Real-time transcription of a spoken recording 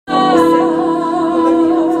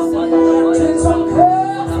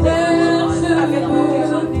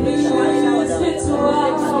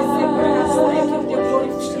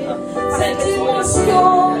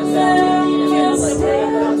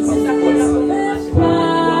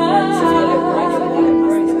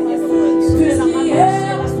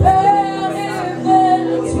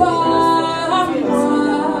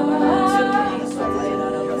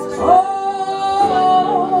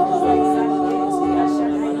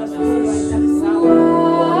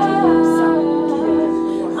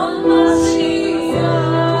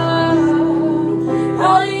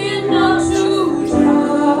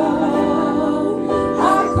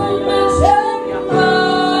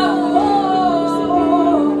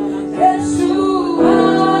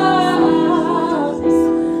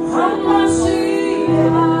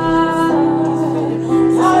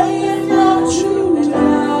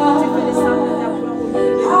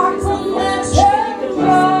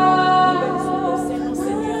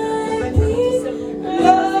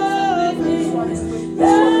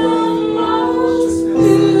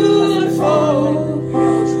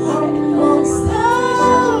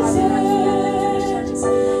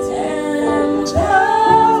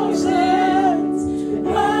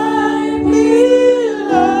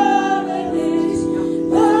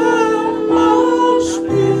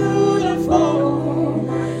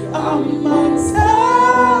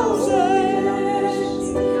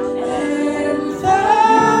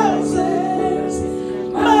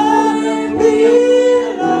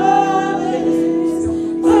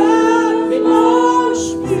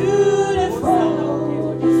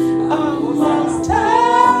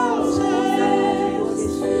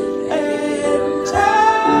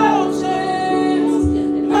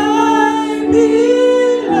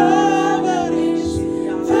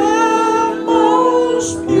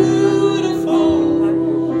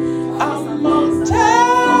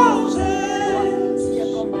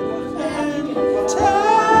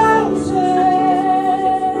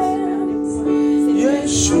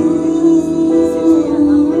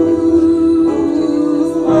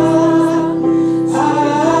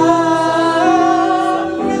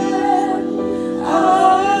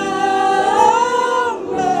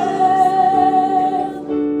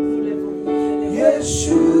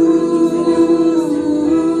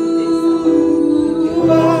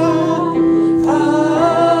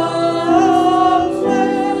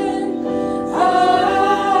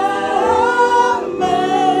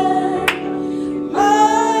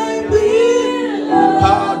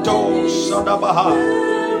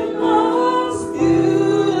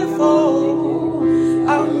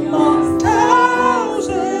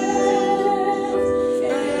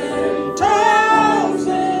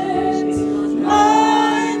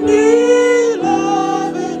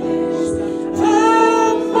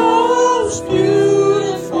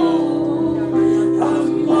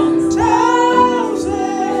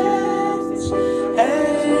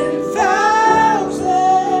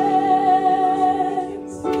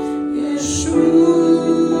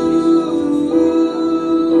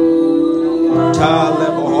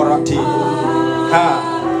Talebohorati.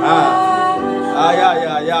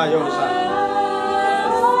 Ya yosa.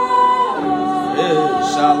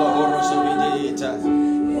 Shalohorosobidita.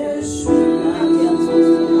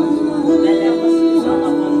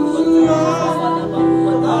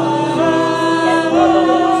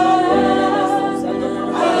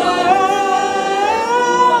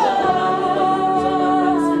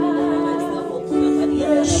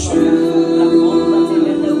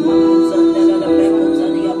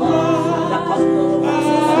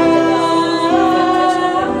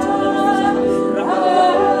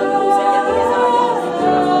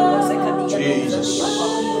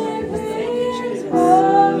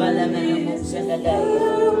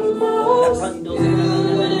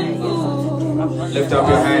 Lift up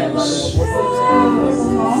your hands.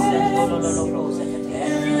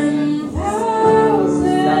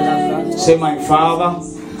 Say, my Father.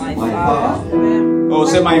 My Father. Oh,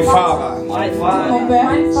 say, my Father. My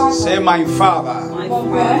Father. Say, my Father.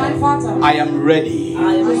 I am ready.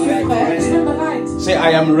 Say,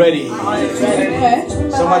 I am ready.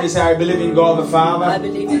 Somebody say, I believe in God the Father.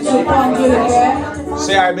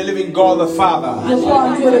 Say, I believe in God the Father.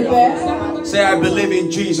 Say, I believe in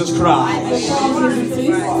Jesus Christ.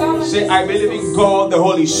 Say, I believe in God the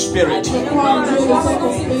Holy Spirit.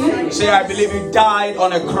 Say, I believe you died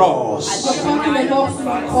on a cross.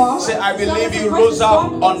 Say, I believe you rose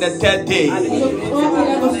up on the third day.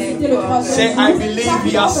 Say, I believe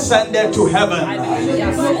he ascended to heaven.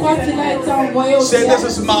 Say, this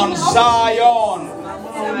is Mount Zion.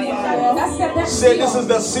 Say, this is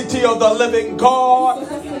the city of the living God.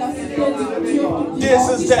 This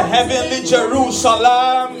is the heavenly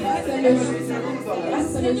Jerusalem.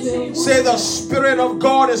 Say, the Spirit of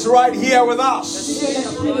God is right here with us.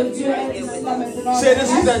 Say,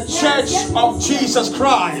 this is the church of Jesus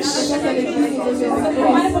Christ.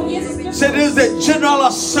 Say, this is the General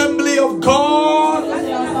Assembly of God.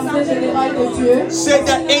 Say,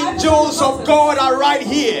 the angels of God are right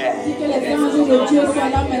here.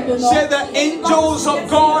 Say, the angels of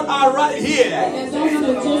God are right here.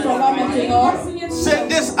 Say,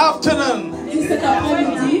 this afternoon,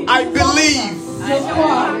 I believe.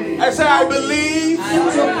 I say, I believe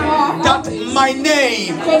that my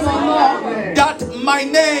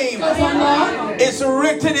name is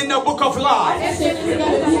written in the book of life.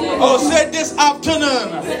 Oh, say, this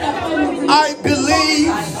afternoon, I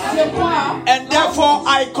believe, and therefore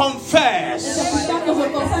I confess.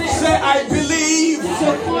 Say, I believe,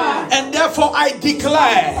 and therefore I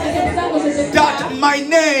declare that my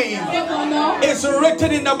name is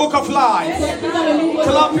written in the book of life.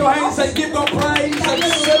 Clap your hands and give God praise. And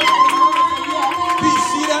be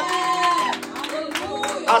seated.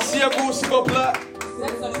 Asseyez-vous, s'il vous plaît.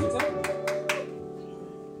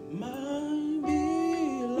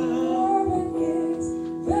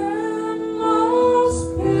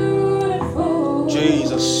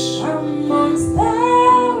 Jesus. Amongst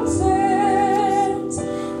thousands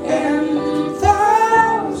and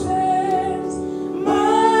thousands,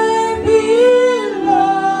 my beloved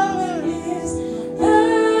is the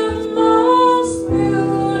most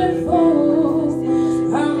beautiful.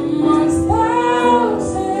 Amongst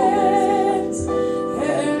thousands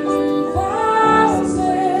and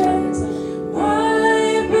thousands,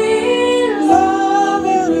 my beloved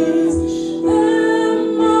is the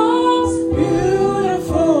most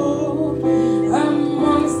beautiful.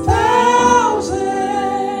 Amongst thousands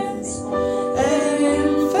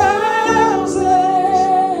and thousands,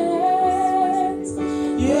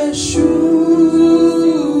 Yeshua.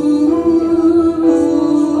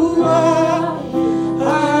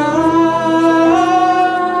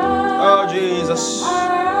 Oh, Jesus.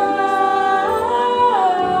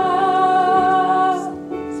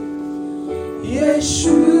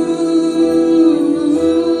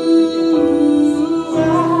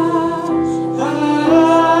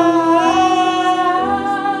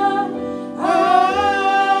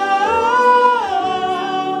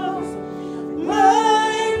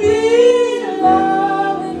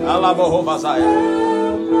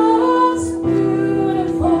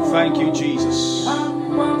 Thank you, Jesus.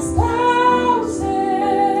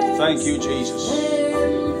 Thank you, Jesus.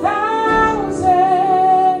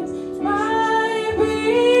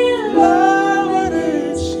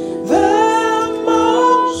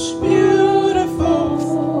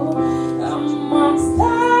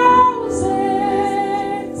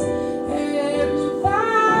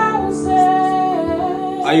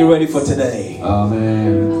 Are you ready for today?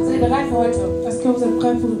 Amen. Vous êtes prêts pour heute? Est-ce que vous êtes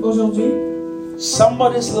prêts pour aujourd'hui?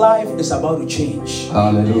 Somebody's life is about to change.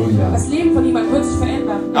 Hallelujah. Das Leben von jemandem wird sich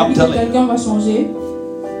verändern. I'm La vie de telling you. quelqu'un va changer.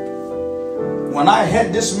 When I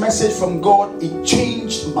heard this message from God, it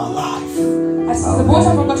changed my life. Als ich diese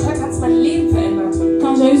Botschaft von Gott hörte, hat es mein Leben verändert.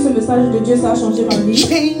 Quand j'ai eu ce message de Dieu, ça a changé ma It vie.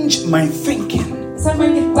 changed my thinking. Ça a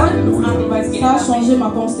meine Gedankenweise Ça a geändert. changé ma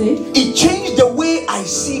pensée. It changed the way I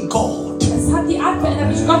see God. Es hat die Art verändert,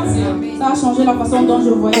 wie ich Gott sehe. Ça a changé la façon dont je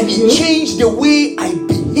voyais And Dieu. it changed the way I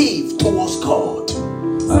behave towards God.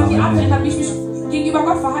 Es hat die Art verändert, wie ich mich gegenüber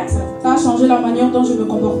Gott verhalte. Ça a changé la manière dont je me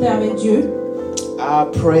comportais avec Dieu. I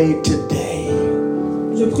pray today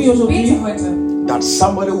Je prie aujourd'hui Bete heute, that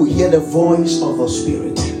somebody will hear the voice of the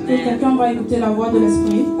Spirit. que quelqu'un va écouter la voix de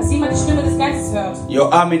l'Esprit. dass jemand die Stimme des Geistes hört.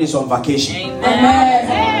 Your amen is on vacation.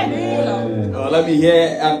 Amen. Let me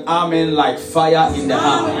hear an amen like fire in the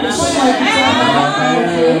house.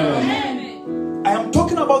 I am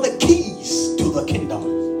talking about the keys to the kingdom.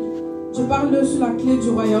 Je parle sur la clé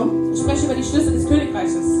du royaume. Ich spreche über die Schlüssel des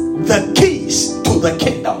Königreiches. The keys to the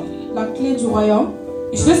kingdom. La clé du royaume.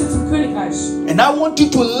 Die Schlüssel zum Königreich. And I want you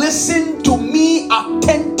to listen to me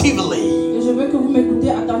attentively. Et je veux que vous m'écoutez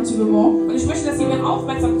attentivement. Und ich möchte, dass ihr mir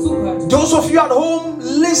aufmerksam zuhört. Those of you at home,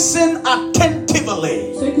 listen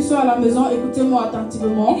attentively. Ceux qui sont à la maison, écoutez-moi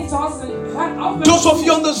attentivement. Die zu Hause sind, hört aufmerksam Those of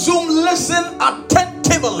you zu. on the Zoom, listen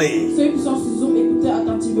attentively. Ceux qui sont sur Zoom, écoutez Die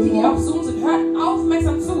attentivement. auf Zoom sind, hört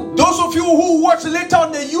aufmerksam zu. Those of you who watch later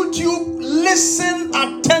on the YouTube, listen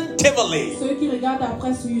attentively. Ceux qui regardent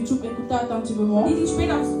après sur YouTube, écoutez attentivement. Die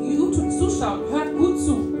später auf YouTube zuschauen, hört gut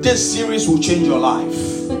zu. This series will change your life.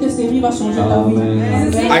 Cette série va changer ta vie.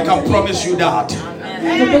 I can promise you that.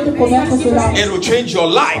 Je peux te promettre cela. It will change your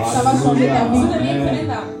Ça life. va changer ta Unser vie. Leben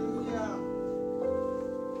verändern.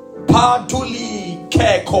 Paduli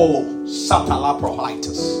keko satala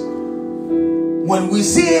prohitis. When we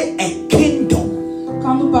say a kingdom,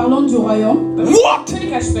 Quand nous parlons du royaume, Wenn wir über what ein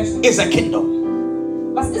Königreich sprechen, is a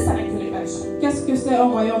kingdom? was ist denn ein Königreich? qu'est-ce que c'est un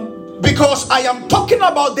royaume? Because I am talking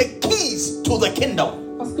about the keys to the kingdom.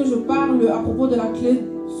 Parce que je parle à propos de la clé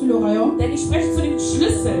sur le royaume. Denn ich spreche zu den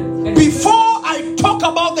Schlüsseln. Before I talk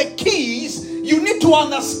about the keys, you need to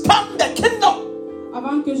understand the kingdom.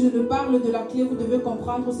 Avant que je ne parle de la clé, vous devez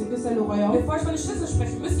comprendre ce que c'est le royaume. Bevor ich von den Schlüsseln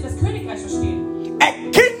spreche, müsst ihr das Königreich verstehen. A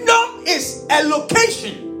kingdom is a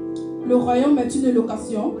location, Le royaume est une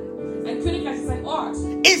location, Ein Königreich ist ein Ort,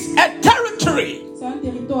 it's a territory, c'est un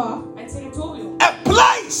territoire, ein Territorium, a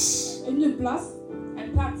place une place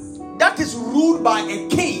ein Platz, that is ruled by a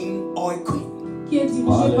king or a queen. qui est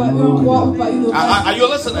dirigée par un roi ou par une reine. Are you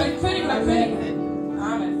ein listening? König oder Königin.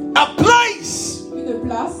 Amen. A place, Une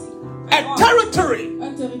place, a territory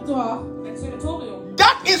un territoire Ein Territorium,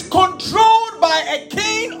 that is controlled by a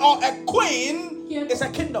king or a queen is a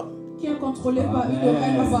kingdom. qui est contrôlé par une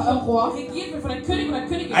reine ou par un roi. regiert wird von einem König oder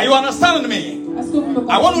Königin. Are you understanding me? Est-ce que vous me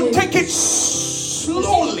I want to comprenez? take it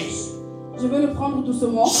slowly Je vais le prendre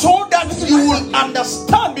doucement so that you will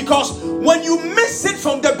understand, because when you miss it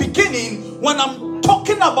from the beginning, when I'm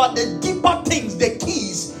talking about the deeper things, the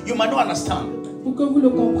keys, you might not understand. pour que vous le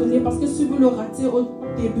compreniez. Parce que si vous le ratez au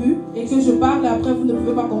début et que je parle après, vous ne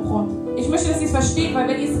pouvez pas comprendre. Ich möchte, dass ihr es versteht, weil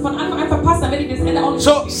wenn ihr es von Anfang an verpasst, dann werdet ihr das Ende auch nicht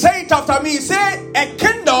So say it after me. Say a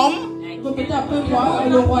kingdom. Répétez après moi,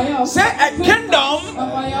 le royaume. Say a kingdom Un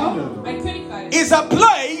royaume Ein Königreich is a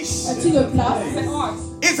place, est une place, ist ein Ort,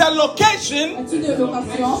 is a location est une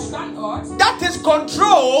location ein Standort, that is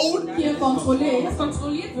controlled qui est contrôlée das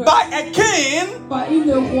kontrolliert wird by a king par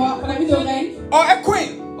une roi, par une reine, or a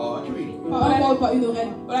queen. par un roi ou par une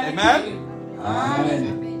reine. oder eine Amen. Königin.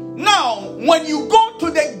 Amen. Now, when you go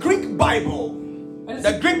to the Greek Bible, Wenn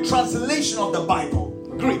the du, Greek translation of the Bible,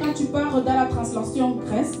 Greek, Quand tu pars dans la translation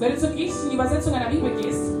grecque, wenn du zur griechischen Übersetzung einer Bibel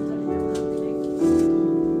gehst,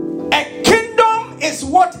 a kingdom is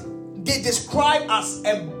what they describe as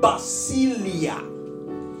a basilia.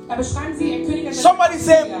 da beschreiben sie ein Königreich. Somebody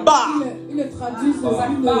say ba, ils traduisent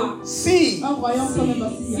Sag Ba. si, un royaume comme un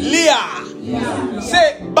basilia. lia.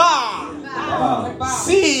 Say ba, Sag Ba.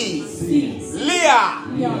 si, lia,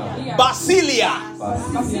 Lia. basilia.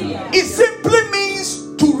 Basilia. It simply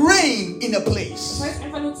means to reign in a place, Das heißt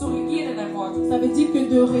einfach nur zu regieren in einem Ort. Ça veut dire que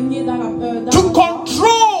de régner dans to un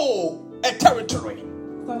control a territory.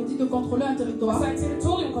 ça veut dire de contrôler un territoire. Das ist ein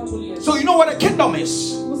Territorium kontrolliert. So you know what a kingdom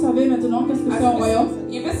is. Vous savez maintenant qu'est-ce que c'est un royaume?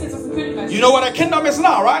 Ihr wisst jetzt, was ein Königreich You know what a kingdom is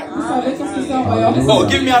now, right? Vous savez qu'est-ce que c'est un royaume? Oh,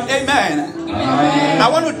 give me an amen. I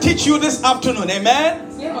want to teach you this afternoon, amen.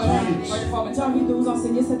 Ich lehre euch heute J'ai Vormittag. envie de vous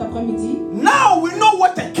enseigner cet après-midi. Now we know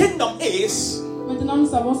what a kingdom is. Maintenant, nous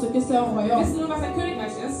savons ce que c'est un Wir royaume. wissen nun, was ein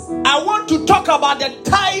Königreich ist. I want to talk about the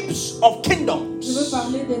types of Je veux kingdoms.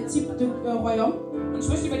 parler des types de royaumes. Und ich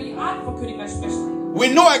möchte über die Art von Königreich sprechen. We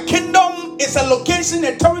know a kingdom is a location,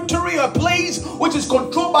 a territory, a place which is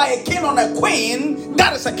controlled by a king or a queen,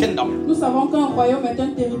 that is a kingdom. Nous savons qu'un royaume est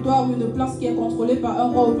un territoire ou une place qui est contrôlée par un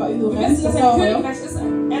roi ou par une reine. C'est ça un royaume.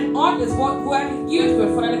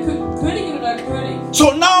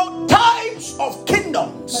 So now types of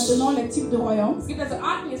kingdoms. Maintenant les types de royaumes.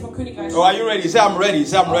 Oh, are you ready? Say I'm ready.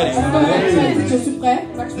 Say I'm ready. Je suis prêt.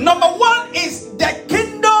 Number one is the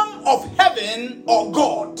kingdom of heaven or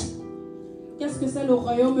God. Qu'est-ce que c'est le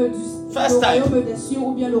royaume des cieux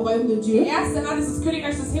ou bien le royaume de Dieu? The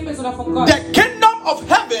kingdom of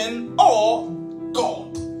heaven or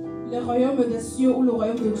God. Le royaume des cieux ou le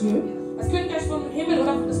royaume de Dieu. Every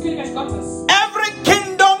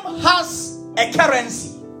kingdom has a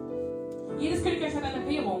currency.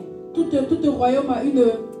 Tout royaume a une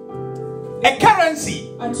a currency,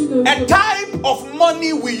 a type of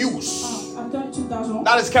money we use. Un type d'argent.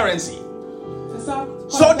 That is currency. C'est ça.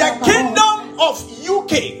 So the kingdom of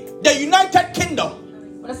UK, the United Kingdom,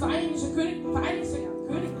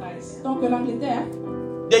 donc l'Angleterre,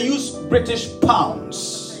 they use British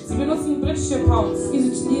pounds. Ils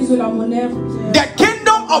utilisent la monnaie. The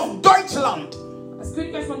kingdom of Deutschland,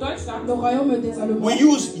 le royaume des Allemands, we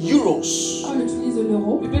use euros. on utilise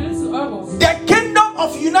l'euro. The kingdom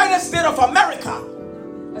of United States of America,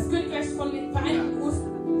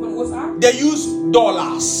 they use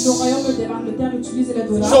dollars. Le royaume de l'Angleterre utilise les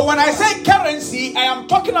dollars. So when I say currency, I am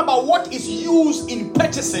talking about what is used in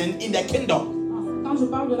purchasing in the kingdom. Quand je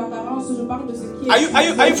parle de la carence, je parle de ce qui est Are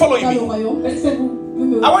you following me? le royaume. Est-ce que vous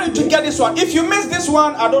I want you to get this one. If you miss this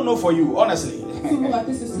one, I don't know for you, honestly.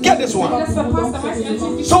 Get this one.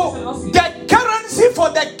 So the currency for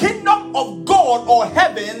the kingdom of God or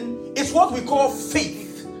heaven is what we call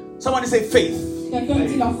faith. Somebody say faith. Quelqu'un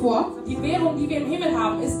dit la foi. The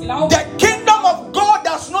kingdom of God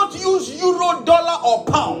does not use euro, dollar, or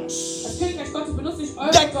pounds. The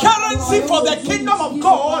currency for the kingdom of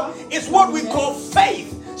God is what we call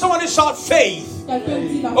faith. Somebody shout faith.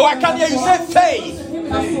 Oh, I can hear you say faith.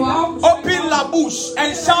 Open la bouche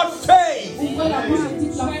and shout faith.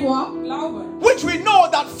 Which we know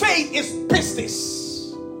that faith is business.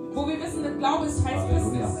 So,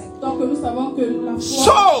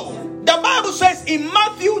 the Bible says in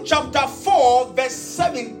Matthew chapter 4, verse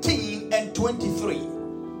 17 and 23.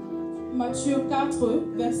 Matthieu 4,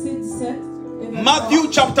 verset 17. Matthew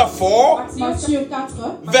chapter 4, Matthieu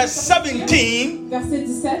 4, verse 17 verset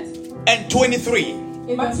 17 and 23.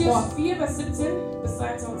 et 23.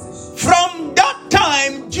 From that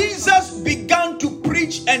time, Jesus began to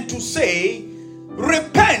preach and to say,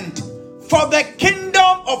 repent, for the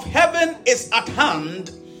kingdom of heaven is at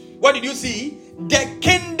hand. What did you see? The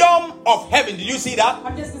kingdom of heaven. Did you see that?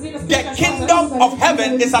 The kingdom of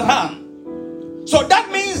heaven is at hand. So that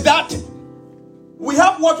means that we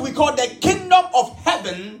have what we call the kingdom of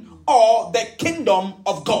heaven or the kingdom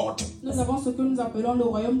of God. Nous avons ce que nous appelons le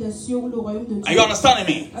royaume des cieux ou le royaume de Dieu. Are you understanding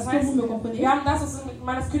me? Est-ce que vous me comprenez?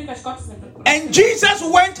 And Jesus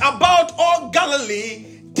went about all Galilee,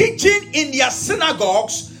 teaching in their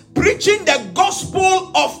synagogues, preaching the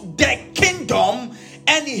gospel of the kingdom,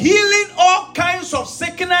 and healing all kinds of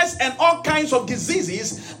sickness and all kinds of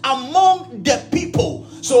diseases among the people.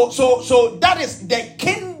 So that is the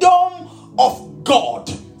kingdom of God.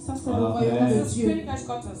 Ça, c'est le royaume de Dieu.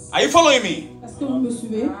 Are you following me? Est-ce que vous me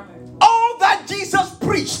suivez? All that Jesus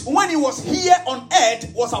preached when he was here on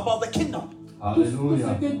earth was about the kingdom. Tout ce que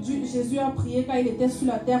Jésus a prié quand il était sur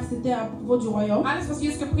la terre, c'était à propos du royaume.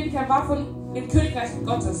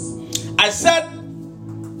 I said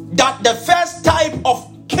that the first type of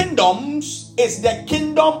kingdoms is the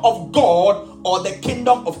kingdom of God or the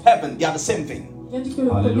kingdom of heaven. They are the same thing. J'ai dit que le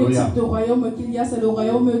premier type de royaume qu'il y a, c'est le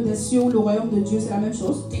royaume des cieux ou le royaume de Dieu, c'est la même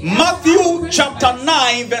chose. Matthew chapter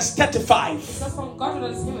 9 verse 35.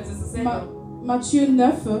 Matthieu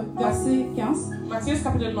 9, verset 15.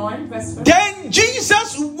 Then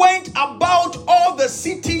Jesus went about all the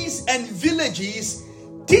cities and villages,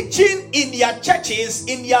 teaching in their churches,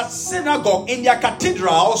 in their synagogue, in their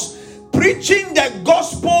cathedrals, preaching the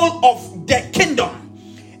gospel of the kingdom,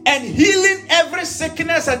 and healing every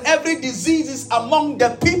sickness and every disease among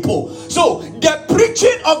the people. So the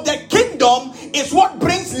preaching of the kingdom is what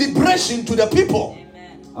brings liberation to the people.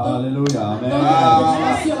 Hallelujah. Amen.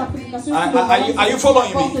 Are you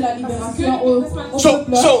following me?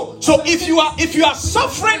 So if you are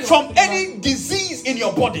suffering from any disease in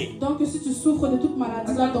your body,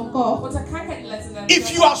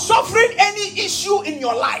 if you are suffering any issue in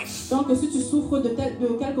your life, you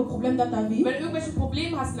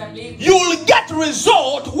will get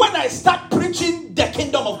result when I start preaching the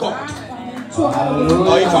kingdom of God.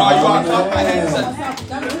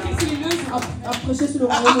 prêcher sur le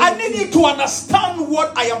royaume I de need Dieu. you to understand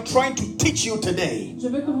what I am trying to teach you today. Je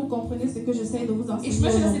veux que vous compreniez ce que j'essaie de vous Ich enseigner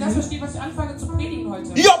möchte, dass ihr das aujourd'hui. versteht, was ich anfange zu predigen heute.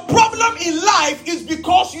 Your problem in life is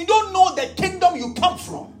because you don't know the kingdom you come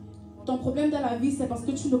from. Ton problème dans la vie, c'est parce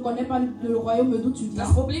que tu ne connais pas le royaume d'où tu viens.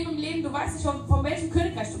 Das Problem im Leben, du weißt nicht, von welchem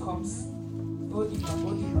Königreich du kommst. I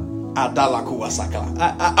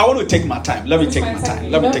want to take my time. Let me take my time.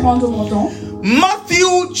 Je vais prendre mon temps.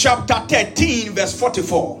 Matthew chapter 13 verse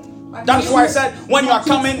 44. That's why I said when you are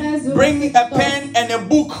coming, bring a pen and a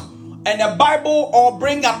book and a Bible, or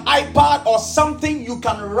bring an iPad or something you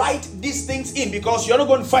can write these things in, because you're not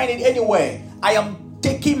going to find it anywhere. I am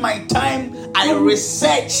taking my time. I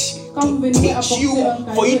research to teach you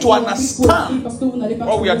for you to understand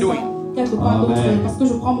what we are doing. Quelque part d'autre, parce que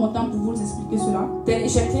je prends mon temps pour vous expliquer cela. Denn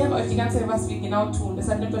ich erkläre euch die ganze Zeit, was wir genau tun.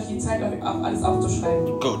 Deshalb nehmt euch die Zeit, auch alles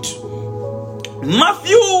aufzuschreiben. Good.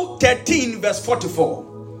 Matthew 13 verse 44.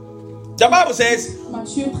 The Bible says,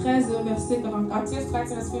 Matthieu 13, verset 44. Matthäus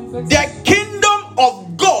 13, Vers 45. the kingdom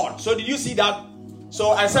of God. So did you see that?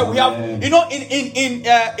 So I said we have, you know,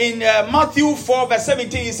 in Matthew 4 verse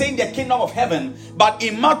 17, he's saying the kingdom of heaven, but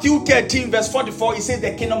in Matthew 13 verse 44, he says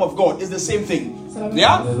the kingdom of God. Is the same thing.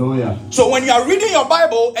 Yeah. Hallelujah. So when you are reading your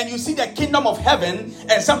Bible and you see the kingdom of heaven,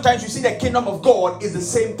 and sometimes you see the kingdom of God, is the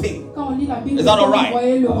same thing. Quand on lit la Bible, Is that all right? vous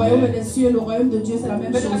voyez le royaume des cieux, le royaume de Dieu, c'est la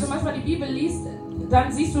même Wenn du chose. also manchmal die Bibel liest, dann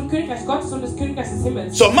siehst du das Königreich Gottes und das Königreich des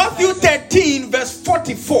Himmels. So Matthew 13 verse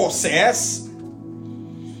 44 says,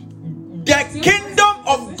 the kingdom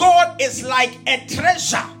of God is like a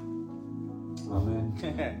treasure.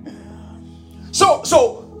 Amen. So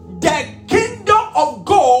the kingdom of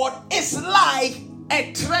God is like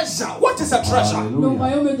a treasure. What is a treasure? Le Hallelujah.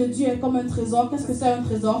 royaume de Dieu est comme un trésor. Qu'est-ce que c'est un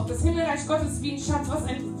trésor? Das Himmelreich Gottes ist wie ein Schatz. Was ist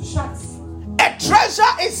ein Schatz? A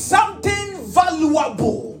treasure is something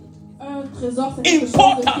valuable. Un trésor, c'est quelque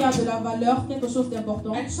chose qui a de la valeur, quelque chose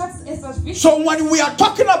d'important. Ein Schatz ist das Wichtigste. So when we are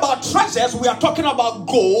talking about treasures, we are talking about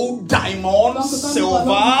gold, diamonds,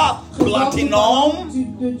 silver, platinum.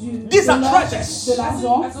 These are treasures. De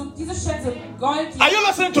l'argent. Also diese Schätze, Gold. Are you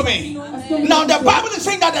listening to me? Now the Bible is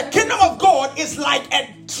saying that the kingdom of God is like a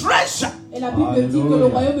treasure. Et la Bible dit que le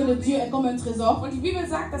royaume de Dieu est comme un trésor. Und die Bibel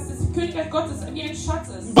sagt, dass das Königreich Gottes wie ein Schatz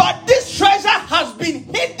ist. But this treasure has been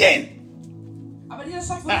hidden. Aber dieser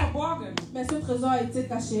Schatz wird verborgen. Mais ce trésor a été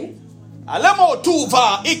caché.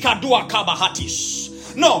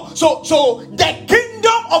 No, so the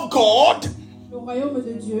kingdom of God, Le royaume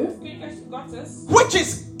de Dieu, Das Königreich Gottes, which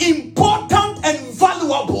is important and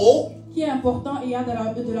valuable, qui est important et a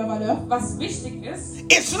de la valeur, was wichtig ist,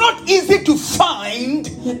 it's not easy to find,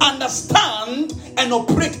 understand, and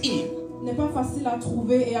operate in. n'est pas facile à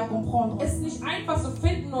trouver et à comprendre. ist nicht einfach zu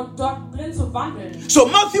finden und dort drin zu wandeln. So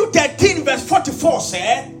Matthew 13 verse 44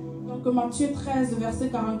 said, Donc Matthieu 13,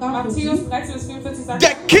 verset 44 Matthäus dit, 13 bis 44 sagt,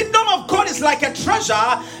 the kingdom of God is like a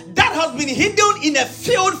treasure that has been hidden in a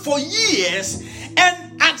field for years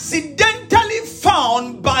and accidentally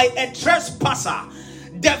found by a trespasser.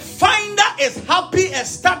 The finder is happy,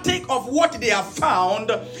 ecstatic of what they have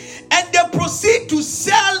found, and they proceed to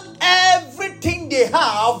sell everything they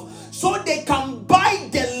have so they can buy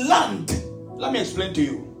the land. Let me explain to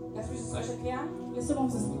you. lass mich es euch erklären. laissez-moi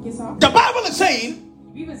vous expliquer ça. The Bible is saying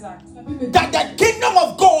Die Bibel sagt, La Bible dit that the kingdom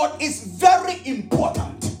of God is very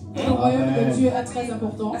important. que le royaume de Dieu est très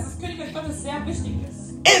important. dass das Königreich Gottes sehr wichtig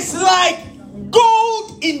ist. It's like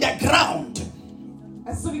gold in the ground.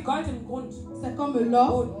 Es ist so wie Gold im Grund. C'est comme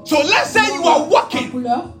l'or So let's say you are en walking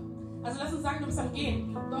couleur. Also lass uns sagen, du bist am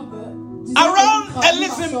Gehen. Donc, disons around que tu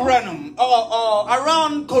Ellison marches Brenham or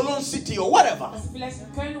around Cologne City or whatever, Dass du vielleicht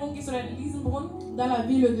in Köln rumgehst oder in Liesenbrunn dans la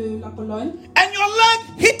ville de la Cologne and your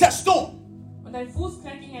leg hit a stone, und dein Fuß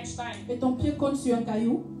knallt gegen einen Stein. et ton pied colle sur un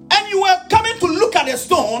caillou and you were coming to look at the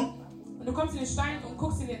stone, Und du kommst in den Stein und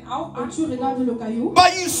guckst dir den auch an. et tu regardes le caillou,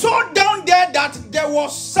 but you saw down there that there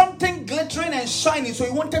was something glittering and shining, so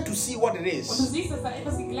you wanted to see what it Und du is. siehst, dass da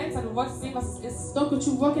etwas geglänzt hat. Du wolltest sehen, was es ist. donc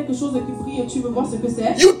tu vois quelque chose qui brille et tu veux voir ce que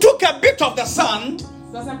c'est. You took a bit of the sand,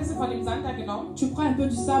 Du hast ein bisschen von dem Sand da genommen Tu prends un peu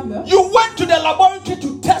du sable, you went to the laboratory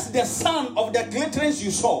to test the sand of the glitterings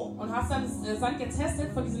you saw, und hast dann das Sand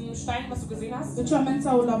getestet von diesem Stein, was du gesehen hast. et tu amènes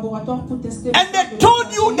ça au laboratoire pour tester. and they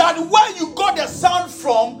told you that where you got the sand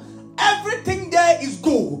from, everything there is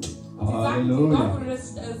gold. Sie sagen, Hallelujah. dort, wo du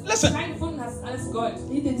das Listen. Stein gefunden hast, ist alles Gold.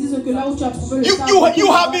 Ils te disent que là où tu as trouvé le You, sable,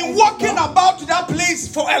 you have been walking about that place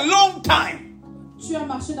for a long time. tu as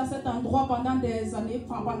marché dans cet endroit pendant des années,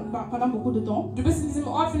 pendant beaucoup de temps. Du bist in diesem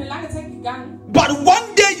Ort für eine lange Zeit gegangen, But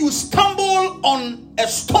one day you stumble on a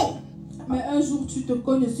stone Mais un jour, tu te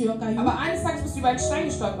cognes sur un caillou. aber eines Tages bist du über einen Stein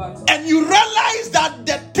gestolpert. and you realize that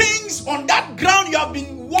the things on that ground you have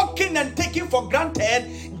been walking and taking for granted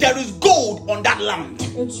land.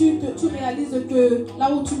 Et tu réalises que là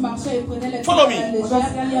où tu marchais et prenais les Follow me.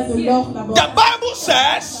 légères, il y a de l'or là-bas. The Bible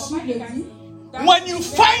says, La Bible dit, when you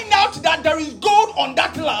find out that there is gold on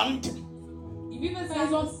that land,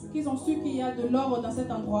 qu'ils ont su qu'il y a de l'or dans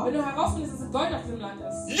cet endroit, Wenn du herausfindest, dass es Gold auf dem Land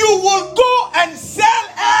ist, you will go and sell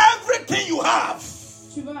everything you have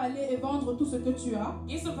tu vas aller et vendre tout ce que tu as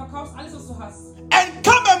gehst du und verkaufst alles, was du hast. and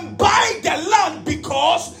come and buy the land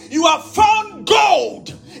because you have found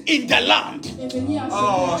gold in the land. et venir acheter.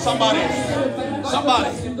 Oh, somebody.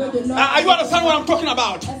 Somebody. Are you understand what I'm talking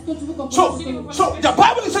about? Est-ce que tu veux comprendre? So the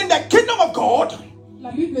Bible is saying the kingdom of God La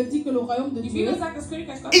Bible dit que le royaume de Die Dieu Bibel sagt, das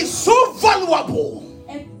Königreich Gottes is so valuable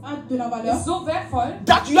a de la valeur. ist so wertvoll,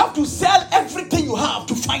 that you have to sell everything you have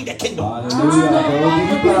to find the kingdom.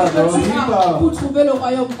 Pour trouver le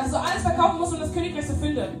royaume. dass du alles verkaufen musst, um das Königreich zu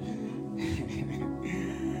finden.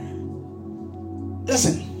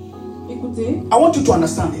 Listen, Écoutez, I want you to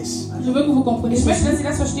understand this. je veux que vous compreniez Ich möchte, dass ceci. ihr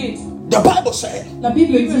das versteht. The Bible said La Die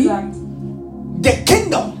Bible Bibel dit sagt, the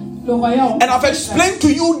kingdom, le royaume. and I've explained to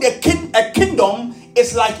you a kingdom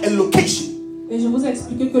is like a location. Et je vous ai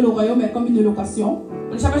expliqué que le royaume est comme une location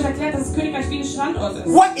und ich habe euch erklärt, dass das Königreich wie ein Standort ist.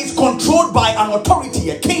 What is controlled by an authority,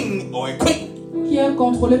 a king or a queen. qui est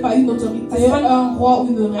contrôlé par une autorité, un roi ou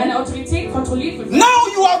une Eine reine. Autorität kontrolliert wird. Now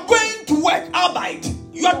you are going to work, Arbeit.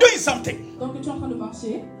 You are doing something. Donc tu es en train de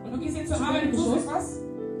marcher. Und du gehst jetzt zur Arbeit und tust etwas.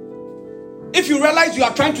 If you realize you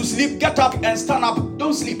are trying to sleep, get up and stand up.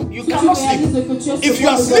 Don't sleep. You Si tu cannot réalises sleep. que tu es If sur you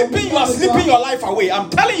are le dos, sleeping, you are tu sleeping dors. your life away. I'm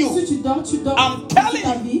telling you. Si tu dors, tu dors. I'm telling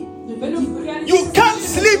ta vie. Je Wenn te du dis, realisierst, You can't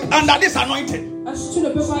sleep under this anointing. tu ne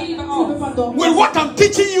peux pas dormir. With what I'm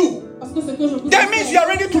teaching you, Parce que ce que je vous that means you are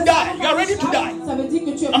ready to die. You are ready to die. Ça veut dire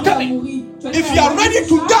que tu es I'm prêt à telling you. mourir. Tu es If prêt you à are mourir. ready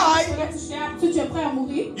to die, bereit zu sterben. Si tu es prêt à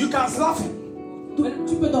mourir, you can slap him.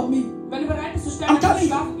 tu peux dormir. Wenn du bereit bist zu sterben, I'm kannst telling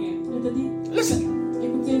du you. schlafen gehen. Je te dis, Listen,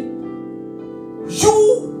 écoutez,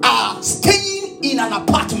 you are staying in an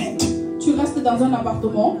apartment. tu restes dans un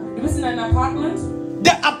appartement. Du bist in einem Apartment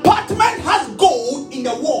The apartment has gold in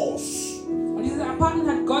the walls. und dieses Apartment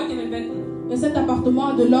hat Gold in den Wänden. Et cet appartement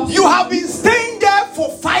a de l'or. You have been staying there for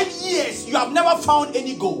 5 years. You have never found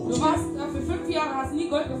any gold. Du warst für 5 Jahre, hast nie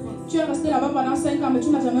Gold gefunden. Tu es resté là-bas pendant 5 ans, mais tu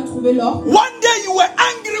n'as jamais trouvé l'or. One day you were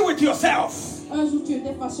angry with yourself Un jour, tu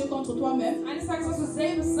étais fâché contre toi-même Eines Tages warst du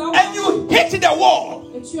selbst sauer and you hit the wall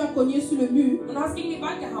et tu as cogné sur le mur und hast gegen die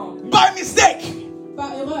Wand gehauen. by mistake.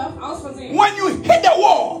 par erreur. Aus Versehen. When you hit the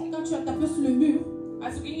wall, Quand tu as tapé sur le mur,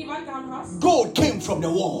 Als du gegen die Wand gehauen hast, gold came from the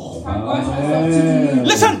wall. kam Gold aus sorti du mur.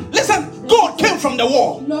 Listen, gold came from the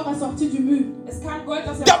wall. L'or est sorti du mur. Es kam Gold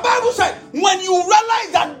aus The der Bible said, when you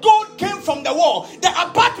realize that gold came from the wall, the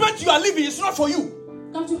apartment you are living is not for you.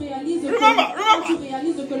 Quand tu réalises que, Remember. quand tu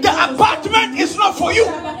réalises que The apartment is not for you.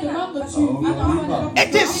 c'est l'appartement que tu vis dans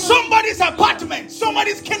It is somebody's apartment,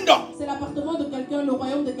 somebody's kingdom. c'est l'appartement de quelqu'un, le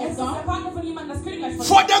royaume de Es ist quelqu'un. der Partner von jemandem, das Königreich von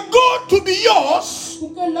For the gold to be yours,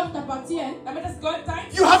 Pour que l'or t'appartienne, Damit das Gold dein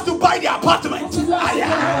you have to buy the apartment. tu dois acheter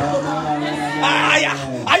l'appartement.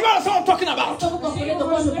 Are you understand what I'm talking about? Vous comprenez de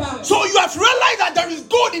quoi je parle? So you have realized that there is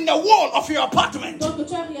gold in the wall of your apartment. Donc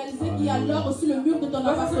tu as réalisé qu'il y a l'or sur le mur de ton Du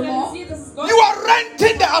hast du appartement. realisiert, dass es Gold You are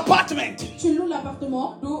renting the apartment. Tu loues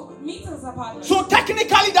l'appartement. Du mietest das Apartment. So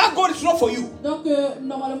technically that gold is not for you. Donc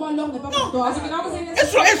normalement l'or n'est pas pour toi. Also genau gesehen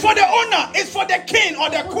It's for the owner. It's for the king or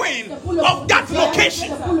the queen C'est pour le of that propriétaire, location.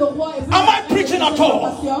 c'est pour le roi et pour Am la I reine preaching de at cette all?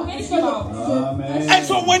 location. Amen. And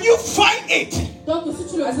so when you find it, Donc si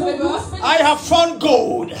tu le Also wenn du es trouves, I have found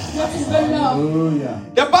gold. tu veux l'or.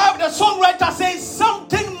 The songwriter says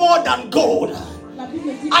something more than gold. La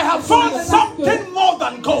Bible dit I have found something more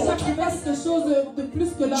than ça gold. trouve quelque chose de plus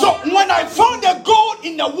que l'or. So when I found the gold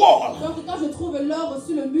in the wall, Donc quand je trouve l'or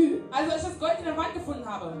sur le mur, Also als ich das Gold in der Wand gefunden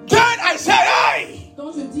habe, then I said, hey,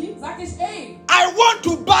 donc je dis, sagte ich, ey, I want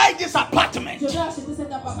to buy this je apartment. vais acheter cet ich möchte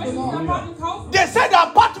diesen appartement. Apartment kaufen. They said the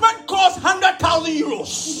apartment cost 100,000 Ils euros.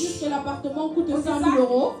 disent que l'appartement coûte Und sie 100 000 sagen,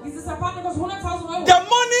 euros. dieses Apartment kostet 100.000 Euro. The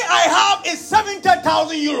money I have is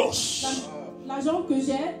 70,000 euros. L'argent que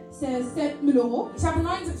j'ai, c'est 7 000 euros. Ich habe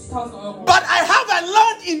 79.000 Euro. But I have a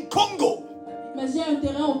land in Congo, Mais j'ai un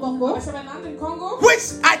terrain au Congo Aber ich habe ein Land in Kongo,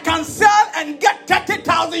 which I can sell and get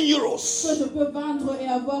 30,000 euros. que je peux vendre et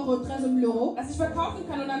avoir 13 000 euros. das ich verkaufen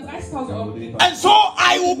kann und dann 30.000 Euro kriege. And so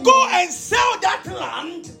I will go and sell that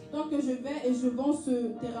land. Donc je vais et je vends ce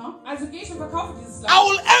terrain. Also gehe ich und verkaufe dieses I Land.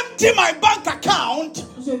 will empty my bank account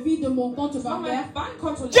Je vide mon compte Ich mache bancaire mein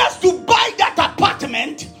Bankkonto leer. just to buy that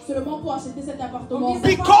apartment seulement pour acheter cet appartement.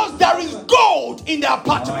 because there is gold in the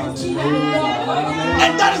apartment.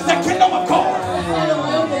 And that is the kingdom of God. C'est le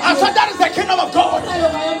royaume de I Dieu. said that is the kingdom of God. C'est le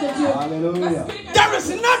royaume de Dieu. Das Königreich There is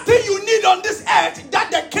nothing you need on this earth that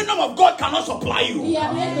the kingdom of God cannot supply you. Il n'y a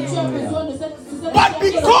rien que tu as besoin de cette But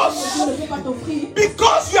because ne peut pas t'offrir.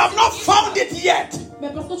 you have not found it yet. Mais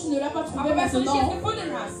parce que tu ne l'as pas trouvé Aber weil du nicht maintenant. jetzt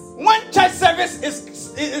gefunden hast. When church service is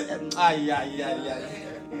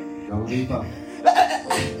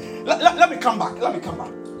let me come back.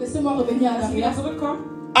 Laissez-moi revenir à Dass wir wieder l'arrière. zurückkommen.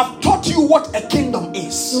 I've taught you what a kingdom Je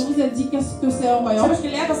is. vous ai dit qu'est-ce que c'est un Ich habe royaume. euch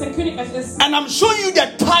gelehrt, was ein Königreich ist. And I'm showing you the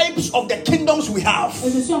types of the kingdoms we have.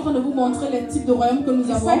 Et je suis en train de vous montrer les types de royaumes que nous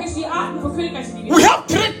Ich avons. zeige euch die Arten von Königreichen, die wir We haben. have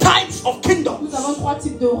 3 types of kingdoms. Nous avons 3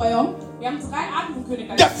 types de royaumes. Wir haben 3 Arten von The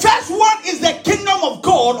Königreichen. first one is the kingdom of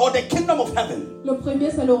God or the kingdom of heaven. Le premier,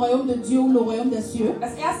 c'est le royaume de Dieu ou le royaume des cieux.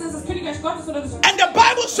 Das erste ist das Königreich Gottes oder das And the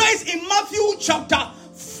Bible says in Matthew chapter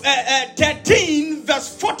 13 verse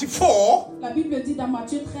 44 La Bible dit dans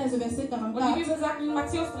Matthieu 13, verset Und die 44, Bibel sagt in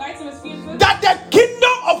Matthäus 13 bis 44, that the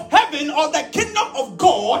kingdom of heaven or the kingdom of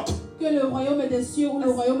God que le royaume des cieux ou le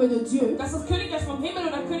royaume de Dieu, dass das Königreich vom Himmel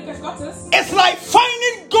oder Königreich Gottes is like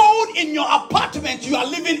finding gold in your apartment you are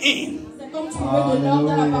living in. c'est comme trouver de l'or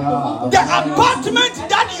dans l'appartement. The apartment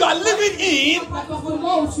that you are living in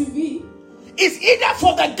L'appartement où tu vis, is either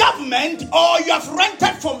for the government or you have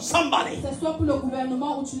rented from somebody. c'est soit pour le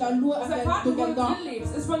gouvernement ou tu l'as loué Das avec de Apartment, wo du quelqu'un. drin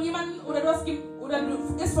lebst, ist von jemandem oder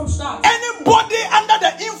du ist vom Staat. Anybody under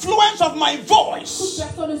the influence of my Toute voice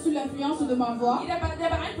personne sous l'influence de ma voix Jeder, der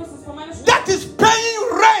beeinflusst ist von meiner Stimme, that is paying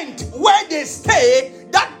rent where they stay,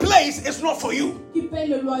 that place is not for you. qui paye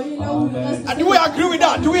le loyer là où il reste. Do we agree with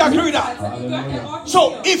that? Do we agree with that? also die gehört der Ort So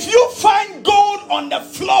dir. if you find gold on the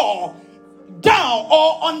floor, down,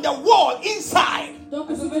 or on the wall, inside, Donc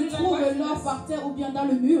si tu trouves l'or par terre ou bien dans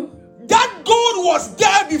le mur, that gold was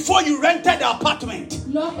there before you rented the apartment.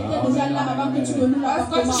 l'or était déjà là avant que tu ne loues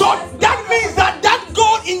l'appartement. So that means that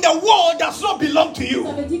gold in the wall does not belong to you.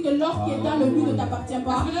 Ça veut dire que l'or qui est dans le mur ne t'appartient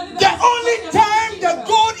pas. The only time the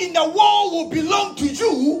gold in the wall will belong to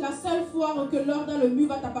you La seule fois que l'or dans le mur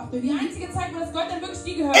va Die t'appartenir, einzige Zeit, wo das Gold dann wirklich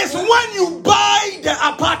dir gehört, is when you buy the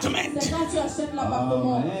apartment. c'est quand tu achètes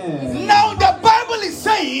l'appartement. Now the Bible is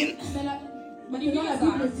saying Mais maintenant la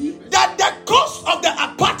Bible dit that the cost of the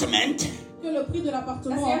apartment que le prix de dass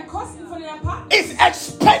l'appartement die Kosten von den Apartments is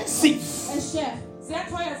expensive. est cher. sehr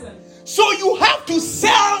teuer sind. So you have to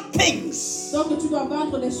sell things. Donc tu dois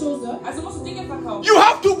vendre des choses, Also musst du Dinge verkaufen. You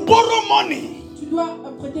have to borrow money. tu dois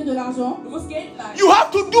prêter de l'argent, Du musst Geld leihen. You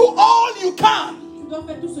have to do all you can tu dois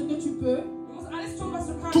faire tout ce que tu peux Du musst alles tun, was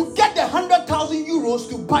du kannst. to get the 100,000 euros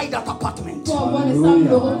to buy that apartment. pour avoir les 100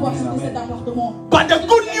 000 euros pour acheter cet appartement. But the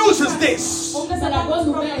good news is this. Um das Mais la bonne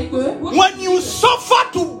nouvelle est que When you suffer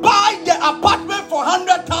to buy the apartment for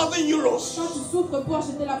 100,000 euros, quand tu souffres pour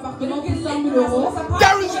acheter l'appartement Wenn du pour 100 gelitten 000 hast, euros, um das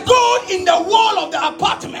there is Apartment gold in the wall of the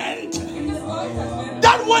apartment. gibt es Gold da drin.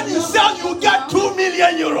 That when you sell, you get 2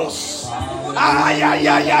 million euros.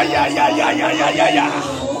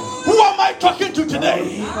 Who am I talking to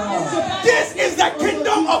today? This is the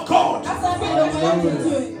kingdom of God. Das ist c'est le royaume de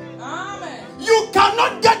Dieu. Amen. You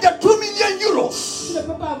cannot get the 2 million euros Tu ne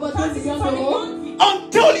peux pas avoir 2 kannst millions du zwar d'euros nicht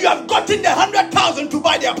until you have gotten the 100,000 to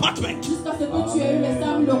buy the apartment. jusqu'à ce que tu aies eu les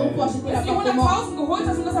 100 000 euros pour acheter dass du l'appartement. 100.000 geholt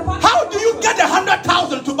hast, um das Apartment How do you get the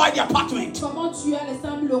 100,000 to buy the apartment? Comment tu as les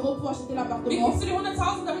 100 000 euros pour acheter Wie l'appartement? kriegst du die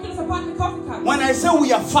 100.000, damit du das Apartment kaufen kannst? When I say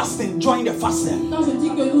we are fasting, join the fasting. Quand je dis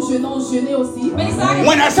que nous jeûnons, jeûnez aussi. Wenn ich sage,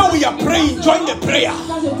 When I say we are praying, join the prayer.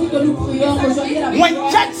 Quand je dis que nous prions, rejoignez la When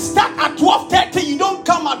prière. church start at 12:30, you don't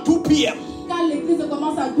come at 2 p.m. Quand l'église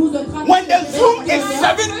commence à 12h30, When the Zoom is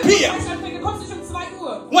 7 p.m. du kommst nicht um 2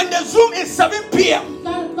 Uhr. When the Zoom is 7 p.m.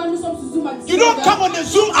 quand nous sommes sur Zoom à 17h, You don't come on the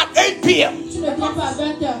Zoom at 8 p.m. tu ne viens pas à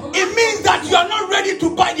 20h. It means that you are not ready to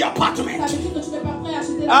buy the Ça apartment. veut dire que tu n'es pas prêt à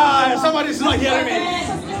acheter Ah, l'appartement. somebody's not hearing me.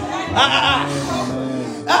 Das ist nicht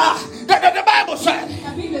rein. The Bible said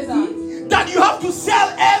La Bible dit, that you have to sell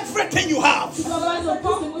everything you have, tu dois vendre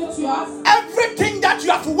tout ce que tu as, everything that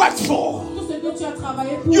you have worked for. tout ce que tu as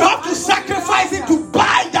travaillé pour. You have to sacrifice it to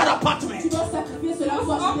buy that Tu apartment. dois sacrifier cela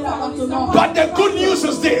pour acheter l'appartement. But the good news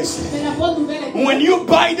is this: Mais la bonne nouvelle est que when you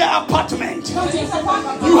buy the apartment, quand tu achètes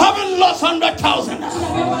l'appartement, you haven't lost 100,000.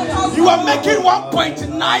 You are making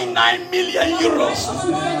 1.99 million euros.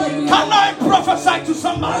 Can I prophesy to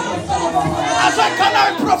somebody? I said, can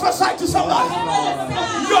I prophesy to somebody?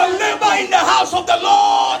 Your labor in the house of the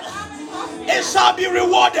Lord, it shall be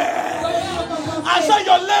rewarded. I said,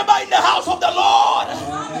 your labor in the house of the Lord,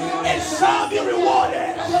 it shall be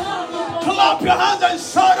rewarded. Clap your hands and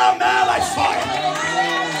shout amen like fire.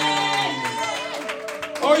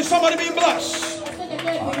 Oh, is somebody being blessed? Seid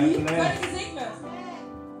gesegnet.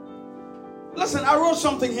 Listen, I wrote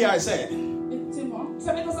something here. I said, Écoutez-moi. Ich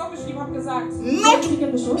habe etwas aufgeschrieben, habe gesagt,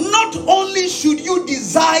 not only should you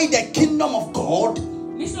desire the kingdom of God,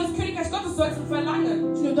 Nicht nur das Königreich Gottes sollst du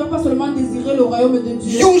verlangen. Tu ne dois pas seulement désirer le royaume de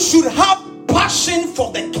Dieu. You should have passion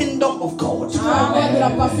for the kingdom of God. Tu dois avoir de la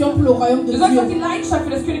passion pour le royaume de Du sollst auch Dieu. die Leidenschaft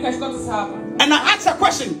für das Königreich Gottes haben. And I ask a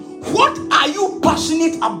question, what are you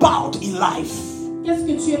passionate about in life? Qu'est-ce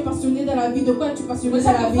que tu es passionné dans la vie? De quoi es-tu passionné Ich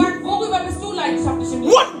dans la habe vie? gefragt, worüber bist du leidenschaftlich im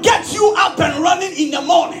Leben? What gets you up and running in the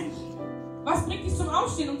morning? Was bringt dich zum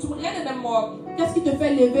Aufstehen und zum Rennen am Morgen? Qu'est-ce qui te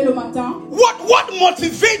fait lever le matin? What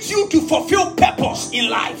motivates you to fulfill purpose in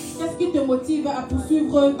life? Qu'est-ce qui te motive à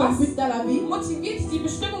poursuivre ton but dans la vie? Motiviert dich die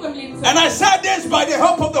Bestimmung im Leben zu And I said this by the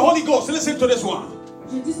help of the Holy Ghost. Listen to this one.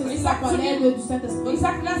 J'ai dit ceci par l'aide du Und Saint-Esprit. ich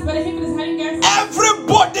sagte das bei der Hilfe des Heiligen Geistes.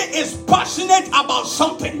 Everybody is passionate about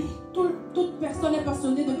something. Toute personne est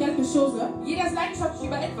passionnée de quelque chose. Jeder ist leidenschaftlich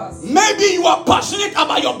über etwas. Maybe you are passionate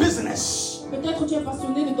about your business. Peut-être tu es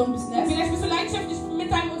passionné de ton business. Vielleicht bist du leidenschaftlich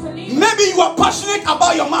mit deinem Unternehmen. Maybe you are passionate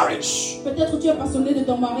about your marriage. Peut-être tu es passionné de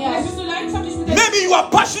ton Vielleicht mariage. bist du leidenschaftlich mit deinem Maybe you are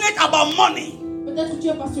passionate about money. Peut-être tu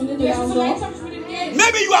es passionné de Vielleicht bist du l'argent. leidenschaftlich mit dem Geld.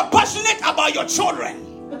 Maybe you are passionate about your children.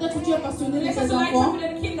 Peut-être tu es passionné de Vielleicht bist tes du leidenschaftlich enfants. mit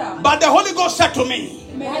deinen Kindern. But the Holy Ghost said to me,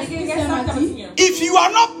 Mais Der Heilige l'Esprit Geist Saint sagt m'a aber zu dit, mir. if you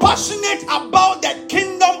are not passionate about the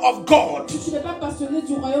kingdom of God, si tu n'es pas passionné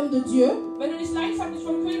du royaume de Dieu, Wenn du nicht leidenschaftlich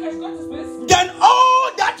vom Königreich Gottes bist, then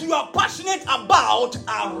all that you are passionate about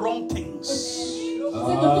are wrong things. c'est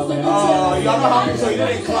que tout ce que tu Oh, es you are not happy, so you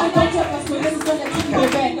didn't clap. quand tu es passionné, ce sont des trucs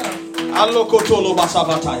mauvais. Alokotolo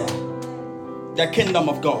basabataya. The kingdom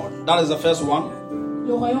of God. That is the first one.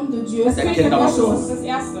 Le royaume de Dieu, das c'est la Königreich première Gottes chose. ist das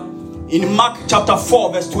Erste. In Mark chapter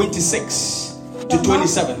 4, verse 26 to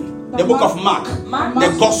 27. The book of Mark. The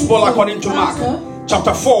gospel according to Mark.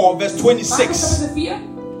 Chapter 4, verse Markus 26 Kapitel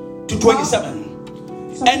 4. to 27.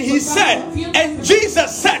 And he said, and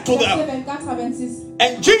Jesus said to them, Versets 24 à 26.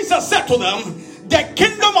 and Jesus said to them, the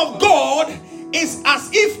kingdom of God is as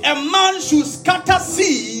if a man should scatter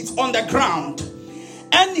seeds on the ground,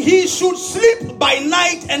 and he should sleep by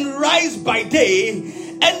night and rise by day,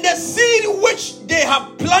 and the seed which they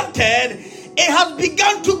have planted, it has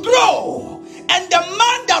begun to grow, and the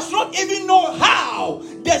man does not even know how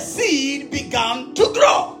the seed began to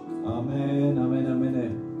grow. Amen, amen,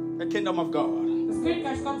 amen. The kingdom of God. Das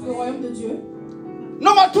Königreich Le Gottes. royaume de Dieu.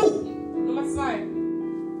 Number 2, Nummer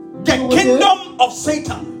 2. the kingdom of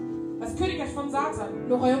Satan. Das Königreich von Satan.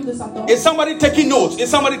 Le royaume de Satan. Is somebody taking notes? Is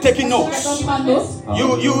somebody taking notes? Quelqu'un prend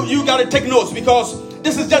note. You gotta take notes, because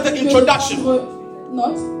this is just the introduction.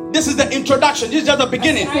 Note. This is the introduction. This is just the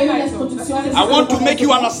beginning. C'est une introduction. I want to make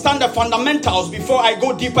you understand the fundamentals before I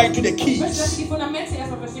go deeper into the Ich möchte, dass keys. ihr die Fundamente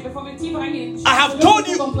erstmal versteht, bevor wir tiefer reingehen. I have told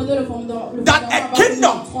you that a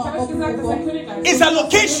kingdom Ich habe euch gesagt, dass ein Königreich is a Que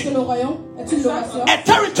location, le royaume est une location, a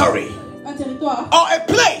territory, un territoire or a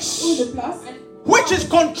ou place de place which is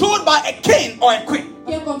controlled by a king or a queen,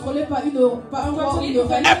 qui est contrôlé par un roi ou une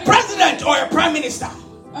reine, a president or a prime minister.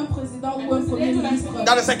 un président ou un premier ministre.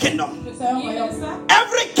 That is a kingdom. C'est un royaume.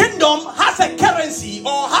 Every kingdom has a currency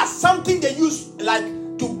or has something they use, like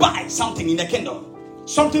to buy something in the kingdom,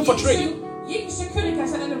 something for trading. Jeglicher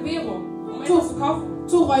Königreich hat eine Währung, um etwas zu kaufen.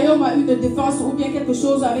 Tout royaume a une défense ou bien quelque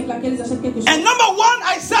chose avec laquelle ils achètent quelque chose. And number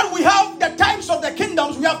 1, I said we have the types of the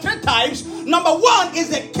kingdoms. We have 3 types. Number 1 is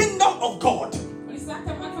the kingdom of God. Und ich sagte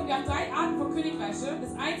am Anfang, wir haben 3 Arten von Königreiche.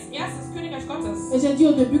 Das erste ist Königreich Gottes. Et j'ai dit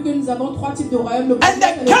au début que nous avons 3 types de royaumes. Le And premier, c'est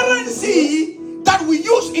the le royaume de Dieu. currency that we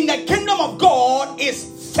use in the kingdom of God is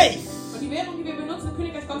faith. Und die Währung, die wir benutzen im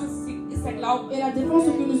Königreich Gottes, ist der Glaube. Et la défense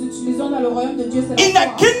que nous utilisons dans le royaume de Dieu, c'est In la the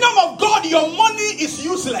foi. kingdom of God, your money is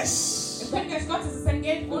useless. Im Königreich Gottes ist dein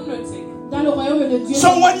Geld unnötig. Dans le royaume de Dieu. So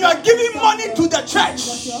when you are giving money to the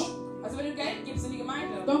church, Also wenn du Geld gibst in die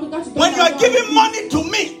Gemeinde, Donc quand tu donnes when you are l'argent, giving money to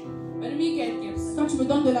me, wenn du mir Geld gibst, quand tu me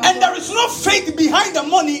donnes de and l'argent, there is no faith behind the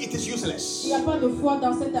money, it is il useless. n'y a pas de foi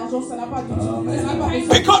dans cet argent, ça n'a pas d'utilité. Amen. Ça n'a pas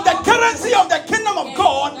besoin. Because the currency of the kingdom of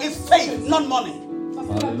God is faith, not money. Parce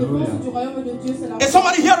que la défense du royaume de Dieu, c'est la Is foi.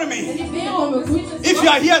 somebody hearing me? die Währung des Friedens If you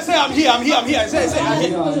are here, say I'm here, I'm here, I'm here. Say, I'm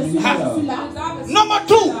here. Je suis là. da bist. Number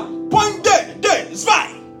 2, point D,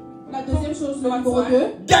 zwei. La deuxième chose, le numéro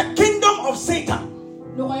 2, The kingdom of Satan.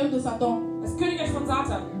 le royaume de Satan. Das Königreich von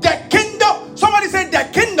Satan. The kingdom, somebody say the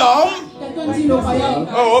kingdom. Quelqu'un dit le royaume.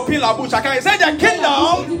 Oh, open la bouche. I can say the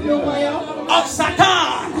kingdom Dit le royaume of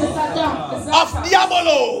Satan, de Satan. of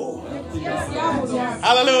Diabolo. Das Diabolos.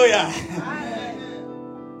 Hallelujah.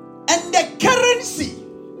 And the currency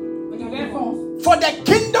Und die La Währung défense for the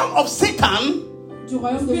kingdom of Satan du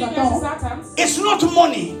royaume des de Königreiches Satan, Satans is not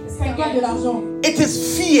money, ist c'est kein pas de Geld. l'argent. it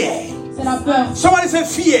is fear. C'est la peur. Somebody say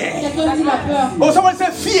fear. Quelqu'un dit la peur. Oh, somebody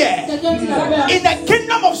say fear. Quelqu'un dit la peur. In the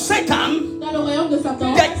kingdom of Satan, Dans le royaume de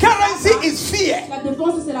Satan, the currency is fear. la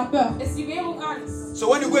défense, c'est la peur. Ist die Währung Angst. So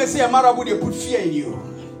when you go and see a marabu, they put fear in you.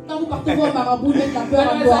 Quand vous partez voir un marabout, mettre la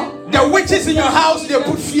peur en toi. The witches in your house, they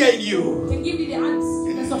put fear in you. Dann geben die dir Angst.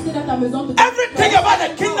 Les sorciers dans ta maison te Everything about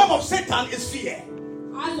the kingdom of Satan is fear.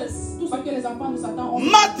 Alles, tout ce que les enfants de Satan ont.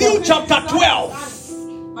 Matthew chapter 12,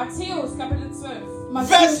 Matthäus Kapitel 12.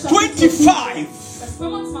 verse 25 Vers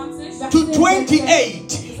 25 to 28.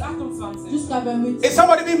 bis 28. Jusqu'à 28. Is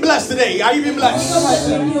somebody being blessed today? Are you being blessed?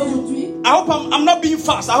 Aujourd'hui. I hope I'm not being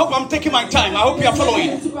fast. I hope I'm taking my time. I hope you are Je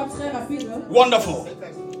following. ne suis pas très rapide. Wonderful.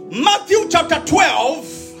 Matthew chapter 12,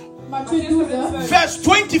 Matthieu 12, verse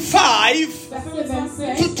 25 verset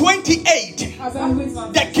 25 to 28. à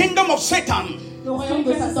 28. The kingdom of Satan. Le royaume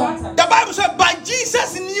de Satan. The Bible said, but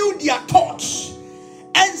Jesus knew their thoughts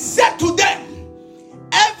and said to them,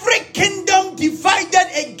 every kingdom divided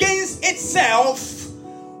against itself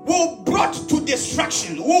will be brought to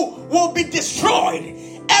destruction, will be destroyed.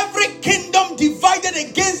 Every kingdom divided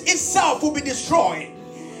against itself will be destroyed.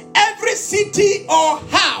 Every city or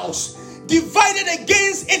house divided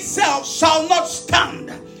against itself shall not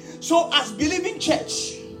stand. So as believing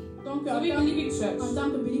church, Donc, So we believe in church. en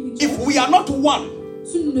tant que believing church, if we are not one,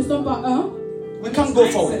 si nous ne sommes pas un, we can't go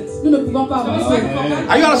forward. nous ne pouvons pas avancer.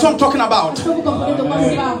 Are you understand what I'm talking about? Est-ce que vous comprenez de quoi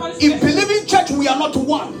je parle? If believing church we are not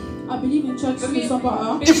one, En believing church, si nous ne sommes pas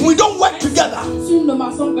un, if we don't work together, si nous ne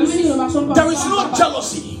marchons pas there is no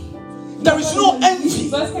jealousy, there is no envy,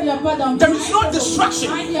 il n'y a pas d'envie, there is no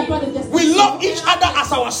distraction. il n'y a pas de We destruction. love each other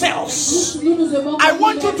as ourselves. Nous nous aimons I comme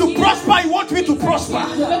want you to nous. prosper, you want me to Je prosper.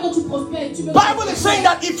 veux que tu prospères et tu veux Bible is saying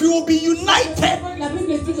that if you will be united, La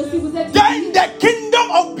Bible dit que si vous êtes then the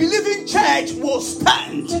kingdom of believing church will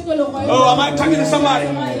stand. c'est que le royaume Oh, am I talking to somebody?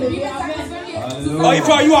 sera élevé. Amen. Oh, if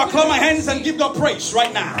I you are, clap my hands and give God praise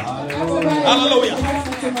right now. Hallelujah.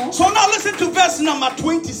 So now listen to verse number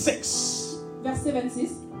 26 Verset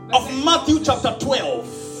 26. of Matthew chapter 12.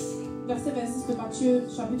 Verset 26 de Matthieu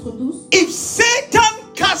chapitre 12. If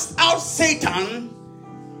Satan cast out Satan,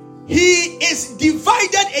 he is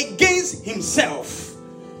divided against himself.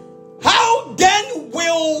 How then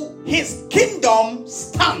will his kingdom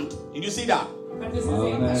stand? Did you see that?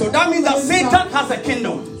 Amen. So that means that Satan has a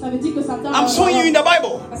kingdom. Ça veut dire que Satan I'm showing you in the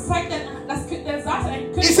Bible. Das zeigt, dass der Satan ein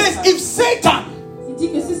It König says hat. if Satan Il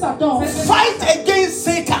dit que si Satan fight against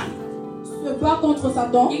Satan, se bat contre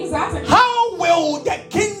Satan, Gegen Satan. how will the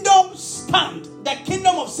kingdom stand? The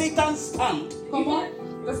kingdom of Satan stand. comment,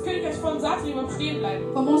 Das Königreich von Satan überhaupt stehen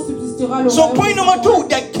bleiben. comment subsistera le So royaume point de number Satan? 2,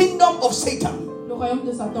 the kingdom of Satan. Le royaume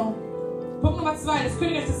de Satan. Punkt Nummer 2, das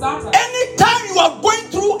Königreich des Satans. Anytime you are going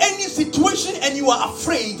through any situation and you are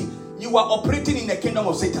afraid, you are operating in the kingdom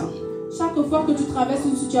of Satan. Chaque fois que tu traverses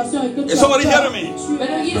une situation et que tu Is somebody as peur, hearing me? tu Wenn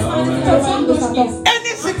du es jedes Mal eine le Situation royaume de Satan. durchgehst,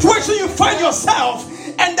 Any situation you find yourself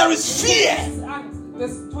and there is fear, das ist Angst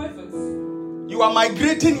des Teufels. you are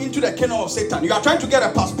migrating into the kingdom of Satan. You are trying to get a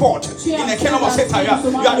passport in the kingdom of Satan.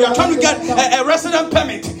 You are trying to get a resident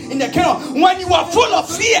permit in the kingdom. When you are full of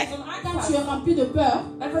fear, Quand tu es rempli de peur,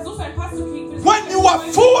 Dann versuchst du einen Pass zu kriegen für das when you are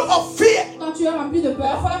full of fear, quand tu es rempli de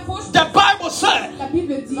peur, voller Furcht, the Bible said, la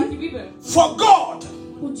Bible sagt die dit, Bibel, for God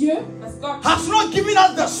pour Dieu, dass Gott has not given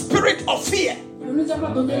us the spirit of fear. ne nous a pas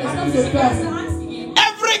donné hat uns l'esprit de die peur. ganze Angst gegeben.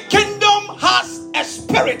 Every kingdom has a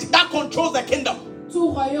spirit that controls the kingdom.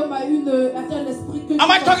 Tout royaume a un tel esprit que Am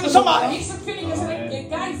I talking to somebody? Jedes Königreich hat einen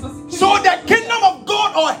Geist, was die So Königreich the kingdom of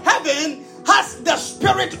God or heaven has the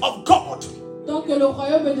spirit of God. Donc le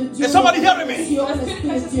royaume de Dieu, Is somebody hearing me? sur l'esprit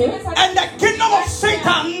de Dieu, And the kingdom of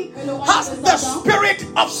Satan has the spirit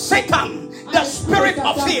of Satan, the spirit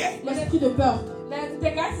of fear. l'esprit de peur.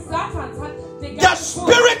 Der Geist des Satans hat den The Geist des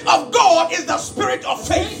Todes. spirit of God is the spirit of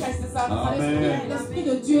Der faith. Königreich des Satans hat Amen. L'esprit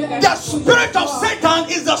de Dieu est The l'esprit de spirit of foi. Satan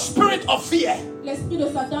is the spirit of fear. L'esprit de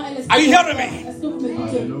Satan est l'esprit Are you de hearing foi. me? Est-ce que vous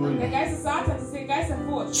m'écoutez? Hallelujah. Der Geist des Satans ist der Geist der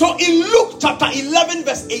Furcht. So in Luke chapter 11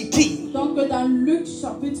 verse 18, Donc dans Luc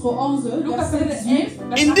chapitre 11, Lukas verset Kapitel 18,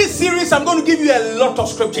 11, in this series I'm going to give you a lot of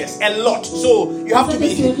scriptures, a lot. So you have to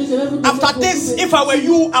cette série, be. je vais vous donner After beaucoup this, de- if I were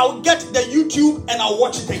you, I would get the YouTube and I'll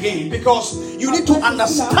watch it again because you need to Après ceci, là,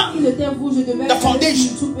 si understand. j'étais vous, je devais the aller sur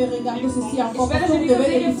foundation. YouTube et regarder ceci encore. Je vais Parce que vous le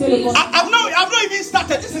devez dire, écouter oui. le fondement. I've not even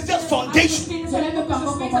started. This is just foundation. Je n'ai même pas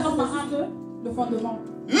encore commencé, c'est juste le fondement.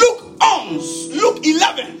 Luke 11, Luke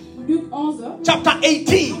 11, Luc 11, chapter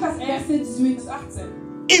 18. Lukas 11, verset 18. bis 18.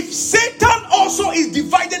 If Satan also is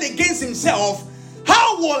divided against himself,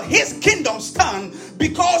 how will his kingdom stand?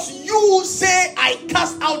 Because you say, I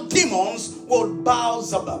cast out demons, will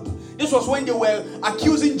Beelzebub. This was when they were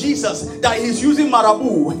accusing Jesus that he's using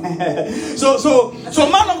marabu. so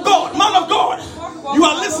man of God, you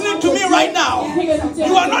are listening to me right now.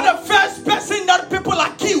 You are not the first person that people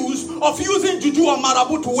accuse of using juju or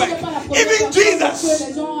marabu to work. Even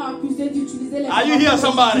Jesus. Are you here,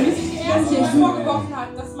 somebody?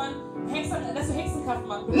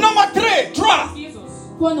 Number 3, 3.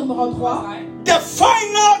 Point numéro 3. The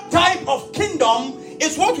final type of kingdom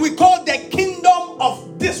is what we call the kingdom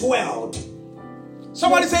of this world.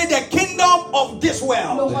 Somebody say the kingdom of this Le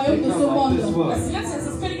world. royaume de ce monde.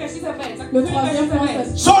 Le troisième point,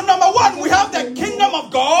 c'est So number 1, we have the kingdom of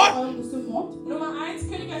le God. royaume de ce monde.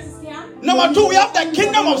 Number 2, we have the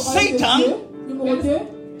kingdom of Satan. Numéro 2.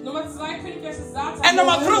 And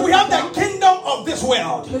number 3, we have the kingdom of this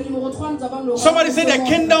world. Le numéro 3, nous avons le royaume Somebody de say ce the monde.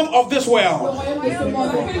 kingdom of this Le world. royaume de ce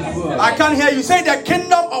monde. I can't hear you. Say the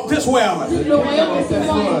kingdom of this world. Le royaume de ce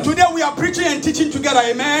monde. Today we are preaching and teaching together.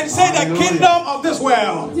 Amen. Say the kingdom of this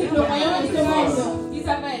world. Dites le royaume de ce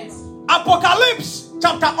monde. Apocalypse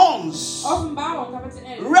chapter 11.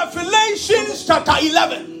 Revelations chapter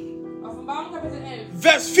 11.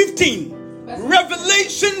 Verse 15.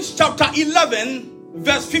 Revelations chapter 11.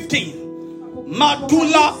 Verse 15.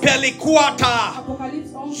 Madula pelikuata. Apocalypse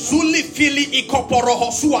 11. Zulifili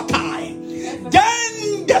ikoporohosuatai.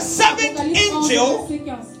 Then the seventh angel.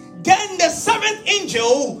 Then the seventh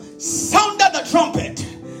angel sounded the trumpet,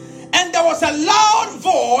 and there was a loud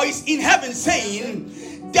voice in heaven saying,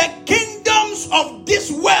 the kingdoms of this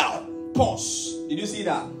world. Pause. Did you see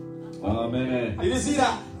that? Amen. Did you see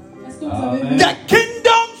that? Est-ce que vous avez vu? The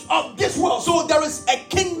kingdoms of this world. So there is a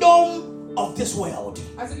kingdom of this world.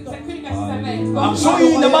 I'm showing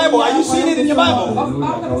you in the Bible. Are you seeing it in your Bible?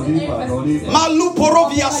 Malu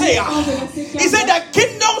Poroviasea. He said the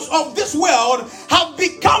kingdoms of this world have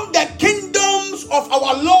become the kingdoms of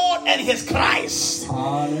our Lord and his Christ.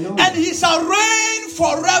 And he shall reign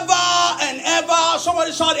forever and ever.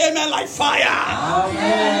 Somebody shout amen like fire.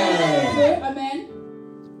 Amen.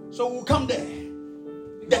 So we'll come there.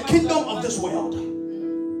 The kingdom of this world.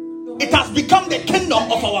 It has become the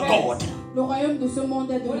kingdom of our God. Le royaume de ce monde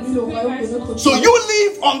est devenu le royaume de notre So Dieu. you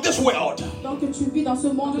live on this world. Donc tu vis dans ce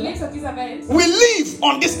monde. We live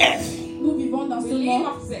on this earth. Nous vivons dans ce monde.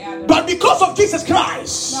 But because of Jesus Mais à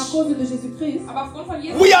Christ, cause de Jésus-Christ,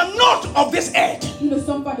 we are not of this earth. nous ne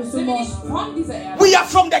sommes pas de ce monde. We are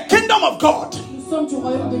from the kingdom of God. Nous sommes du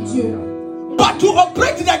royaume de Dieu. But to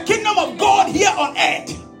operate the kingdom of God here on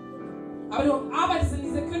earth,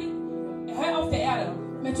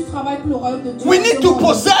 Mais tu travailles pour le royaume de Dieu. we dans need ce to monde.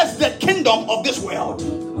 possess the kingdom of this world.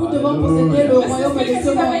 Nous devons posséder le royaume de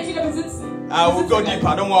ce monde. I will go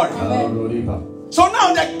deeper, don't worry. Amen. So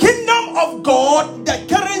now the kingdom of God, the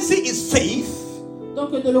currency is faith.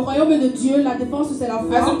 Donc le royaume de Dieu, la défense c'est la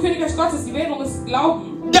foi.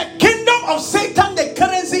 The kingdom of Satan, the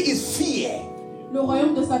currency is fear. Le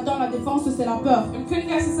royaume de Satan, la défense c'est la peur.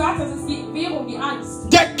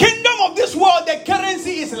 The kingdom of this world, the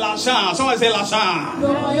currency is l'argent. Someone say l'argent. Le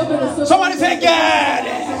royaume de ce Somebody monde, say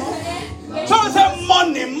God. Someone say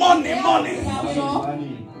money, money, money. l'argent.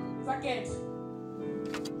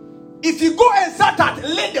 If you go and start at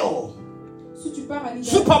Lidl, Si tu pars à Lidl,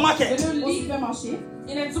 supermarket, au supermarché,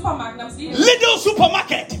 Lidl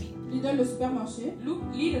supermarket. Lidl le supermarché.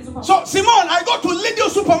 So Simone, I go to Lidl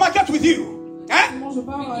supermarket with you. Eh? Moi je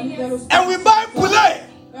pars à Lidl au And we supermarché. buy poulet,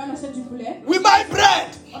 Et on achète du poulet, we buy bread,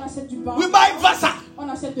 on achète du pain, we buy vasa, on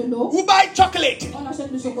achète de l'eau, we buy chocolate, on achète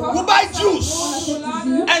le chocolat, we buy on juice, achète du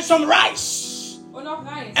jus. and some rice.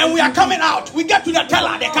 And we are coming out. We get to the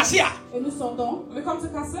teller, the cashier. Et nous sortons.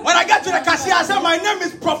 When I get to the cashier, I say, my name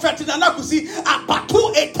is Prophet Nanakusi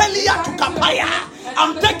Apatu Etelia to Kapaya.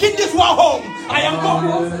 I'm taking this one home. I am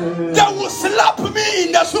going. They will slap me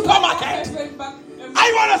in the supermarket. Are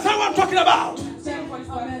you understand what I'm talking about?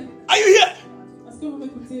 Amen. Are you here? Est-ce que vous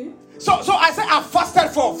m'écoutez? So I say I fasted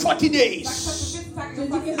for 40 days. Je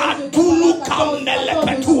dis que Atulu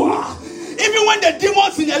Kamnelepetua. Even when the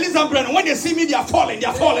demons in Elizabeth, when they see me, they are falling. They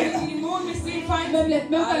are falling. Même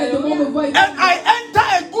quand les démons me voient, ils And I enter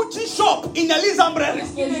a Gucci shop in Elizabeth.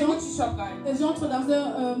 ils entrent dans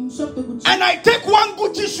un shop de Gucci. And I take one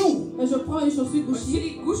Gucci shoe. Et je prends une chaussure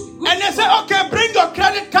Gucci. And they say, okay, bring your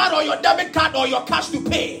credit card or your debit card or your cash to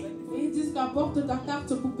pay. Et ils disent qu'apporte ta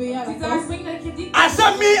carte pour payer à la caisse. I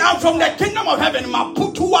said, me, I'm from the kingdom of heaven.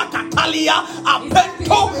 Maputua, Katalia,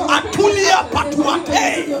 Apento, Atulia,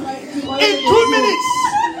 Patuate.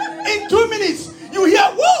 In 2 minutes, you hear,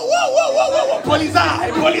 whoa, whoa, whoa, whoa, whoa, whoa, police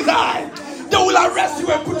eye, police eye. They will arrest you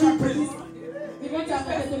and put you in prison. Ils vont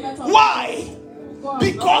t'arrêter de mettre en Why? Pourquoi?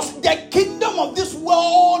 Because the kingdom of this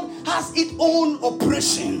world has its own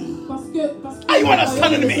oppression. Parce que Are you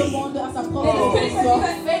understanding me? ce monde a sa propre oppression.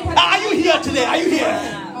 Are you here today? Are you here?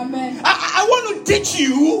 Amen. I want to teach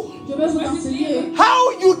you Je vais vous enseigner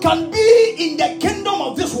how you can be in the kingdom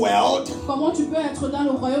of this world, comment tu peux être dans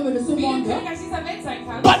le royaume de ce monde,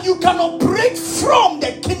 but you can operate from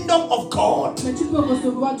the kingdom of God. Mais tu peux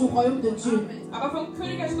recevoir du royaume de Dieu.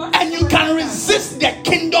 And you can resist the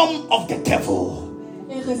kingdom of the devil.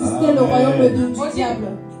 Et résister le royaume du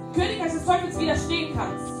diable.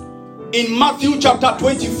 In Matthew chapter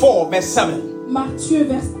 24, verse 7. Matthieu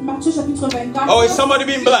chapitre 24. Oh, is somebody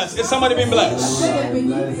being blessed? Is somebody being blessed?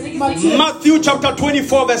 Matthew chapter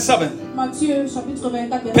 24, verse 7. Matthieu chapitre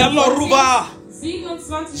 24, verset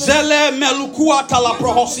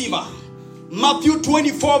 7. Matthew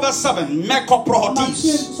 24, verse 7.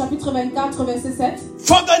 Matthieu chapitre 24, verset 7.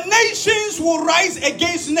 For the nations will rise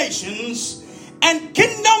against nations, and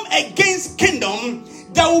kingdom against kingdom.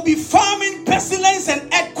 There will be famine, pestilence, and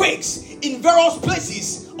earthquakes in various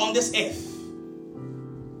places on this earth.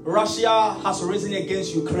 Russia has risen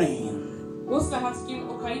against Ukraine.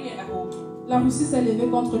 La Russie s'est levée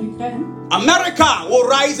contre l'Ukraine. America will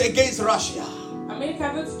rise against Russia.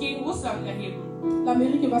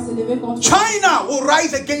 L'Amérique va se lever contre China will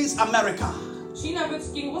rise against America.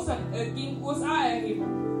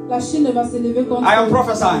 La Chine va se lever contre I am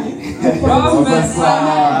prophesying.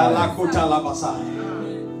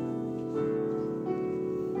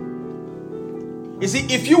 You see,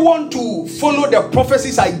 if you want to follow the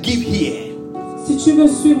prophecies I give here, si tu veux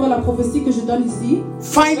suivre la prophétie que je donne ici,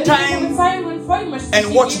 find time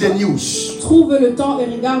and watch the news. Trouve le temps et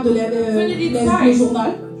regarde le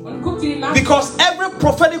journal. Because every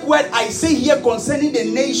prophetic word I say here concerning the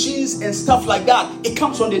nations and stuff like that, it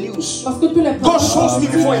comes on the news. God shows me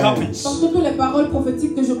before it happens. Parce que toutes les paroles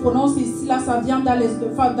prophétiques que je prononce ici, là, ça vient dans les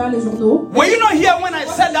journaux. Were you not here when I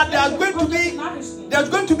said that there's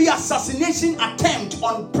going to be assassination attempt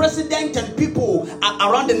on president and people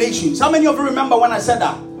around the nations? How many of you remember when I said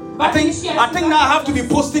that? I think now I have to be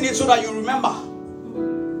posting it so that you remember.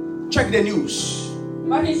 Check the news.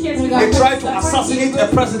 They tried to assassinate a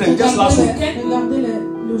president just last week. Regardez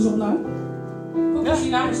le journal.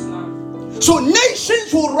 So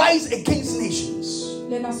nations will rise against nations.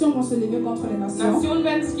 Les nations vont se lever contre les nations.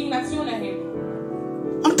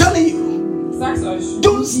 I'm telling you.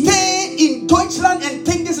 Don't stay in Deutschland and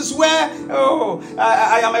think this is where,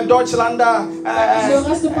 I am a Deutschlander.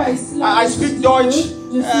 I speak Deutsch.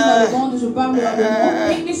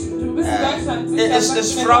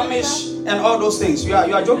 It's Flemish and all those things. You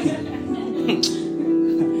are joking.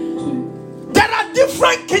 There are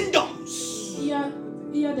different kingdoms. You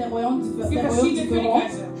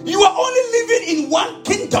are only living in one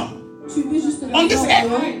kingdom on this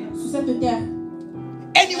earth.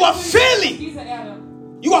 And you are failing.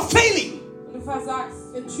 You are failing.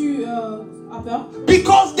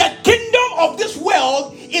 Because the kingdom of this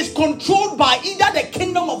world is controlled by either the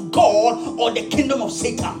kingdom of God or the kingdom of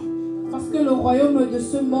Satan. Parce que le royaume de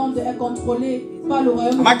ce monde est contrôlé par le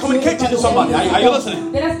royaume de Dieu. Am I communicating to somebody? Are you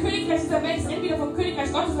listening?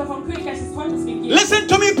 Listen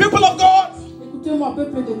to me, people of God. Écoutez-moi,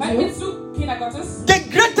 peuple de Dieu. The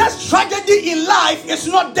greatest tragedy in life is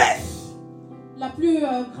not death. La plus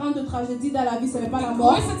grande tragédie dans la vie, ce n'est pas la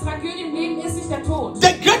mort.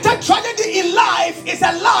 The greatest tragedy in life is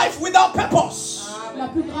a life without purpose. La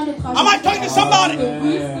plus grande tragédie. Am I talking to somebody?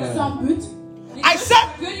 Sans but. I said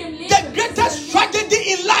the greatest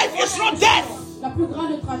tragedy in life is not death. La plus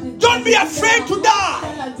grande tragédie. Don't be afraid to die.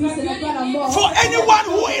 For anyone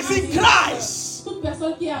who is in Christ,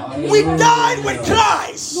 we died with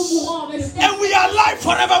Christ and we are alive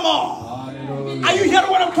forevermore. Are you hearing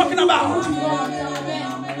what I'm talking about?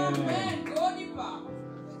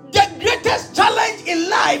 The greatest challenge in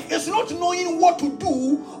life is not knowing what to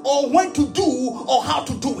do or when to do or how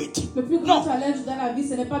to do it. Le plus grand challenge dans la vie,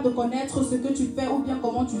 ce n'est pas de connaître ce que tu fais ou bien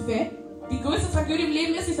comment tu fais. The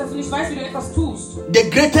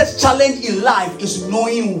greatest challenge in life is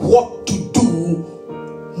knowing what to do,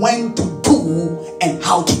 when to do, and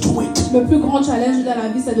how to do it. Le plus grand challenge dans la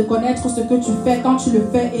vie, c'est de connaître ce que tu fais, quand tu le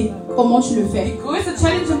fais et comment tu le fais.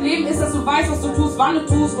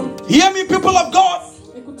 Hear me, people of God.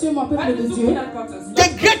 Écoutez-moi, peuple de Dieu. The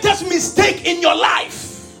greatest mistake in your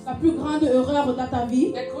life, la plus grande erreur dans ta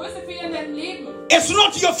vie, it's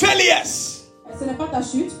not your failures. Ce n'est pas ta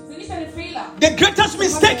chute. The greatest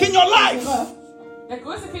mistake in your life,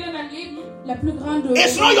 la plus grande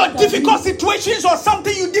it's not your difficult situations or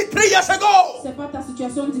something you did 3 years ago. C'est pas ta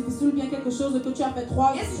situation difficile ou bien quelque chose que tu as fait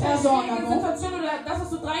 3 ans en avant.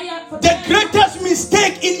 The greatest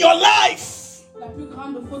mistake in your life, la plus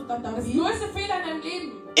grande faute dans ta vie,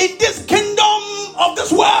 in this kingdom of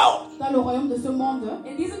this world, dans le royaume de ce monde,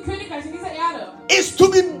 is to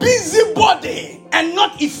be busybody and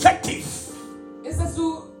not effective.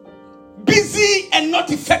 Busy and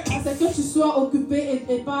not effective. C'est que tu sois occupé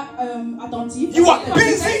et pas attentif. You are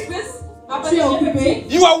busy Tu es occupé.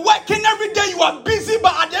 You are working every day, you are busy,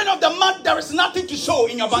 but at the end of the month, there is nothing to show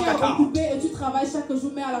in your bank account. Tu es occupé et tu travailles chaque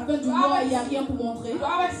jour, mais à la fin du mois, il n'y a rien pour montrer. Du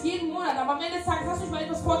arbeitest jeden Monat, aber am Ende des Tages hast du nicht mal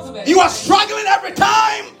etwas vorzuweisen. You are struggling every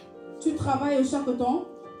time. Tu travailles chaque temps.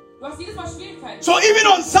 Du hast jedes Mal Schwierigkeiten. So even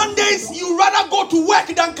on Sundays, you rather go to work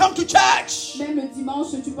than come to church. Même le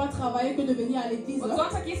dimanche, tu peux travailler que de venir à l'église. Und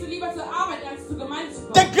Sonntag gehst du lieber zur Arbeit, als zur Gemeinde zu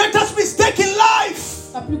kommen. The greatest mistake in life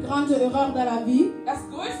La plus grande erreur dans la vie, Der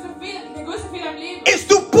größte Fehler im Leben is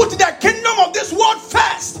to put the kingdom of this world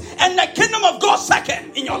first and the kingdom of God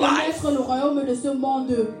second in your de life. mettre le royaume de ce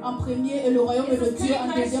monde en premier et le royaume de Dieu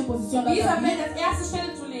en deuxième position dans ta dieser vie. Welt als erste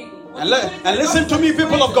Stelle zu legen. And listen to me,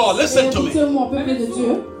 people of God, listen to me. Écoutez-moi, peuple de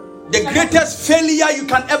Dieu. The greatest failure you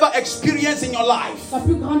can ever experience in your life La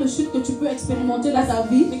plus grande chute que tu peux expérimenter dans ta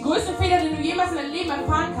vie, Der größte Fehler, den du jemals in deinem Leben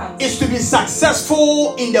erfahren kannst, is to be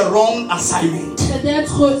successful in the wrong assignment.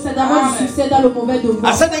 c'est d'avoir du succès dans le mauvais I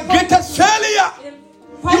devoir. said the greatest failure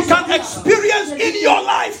you can experience in your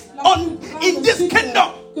life in this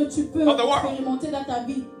kingdom Que tu peux of the world expérimenter dans ta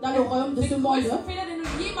vie, dans le royaume de ce monde, größte Fehler, den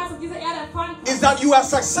du jemals auf dieser Erde erfahren kannst, is that you are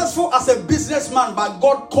successful as a businessman, but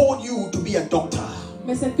God called you to be a doctor.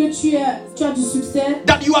 mais c'est que tu as du succès.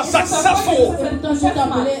 That you are successful Et pourtant, Dieu t'a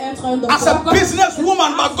appelé à être un as a docteur.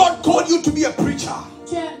 businesswoman, but God called you to be a preacher.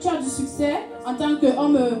 Tu as du succès en tant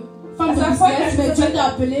qu'homme, femme de business, mais Dieu t'a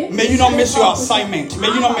appelé. May you not miss your assignment. May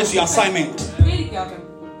you not miss your assignment. Predigtgabe.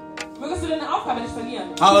 Mögest du deine Aufgabe nicht verlieren.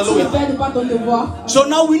 Tu ne Hallelujah. perds pas ton devoir. So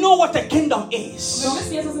now we know what a kingdom is. Wir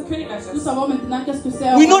wissen jetzt, was ein Königreich Nous ist. savons maintenant qu'est-ce que c'est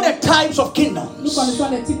un We know royaume. the types of Nous kingdoms. connaissons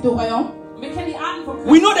les types de royaumes. Wir kennen die Arten von We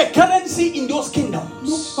Königen. know the currency in those Nous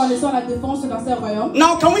kingdoms. connaissons la défense dans ces royaumes.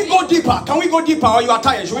 Now, can we go deeper? Can we go deeper or you are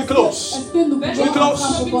tired? Should we close? Est-ce que nous pouvons close?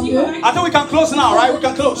 entrer en profondeur? I think we can close now, right? We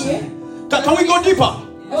can close. Can we go deeper?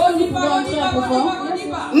 Go deeper, go deeper, go deeper, go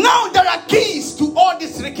deeper. Now there are keys to all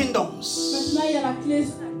these three kingdoms. Maintenant, il y a la clé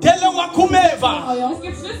du Telewakumeva. royaume. Es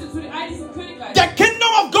gibt Schlüssel zu all diesen Königreichen. The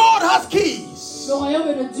kingdom of God has keys. Le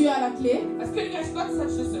royaume de Dieu a la clé. Das Königreich Gottes hat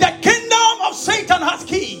Schlüssel. The kingdom of Satan has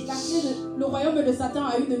keys. Le royaume de Satan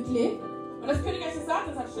a une clé. Und das Königreich des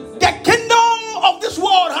Satans hat Schlüssel. The kingdom of this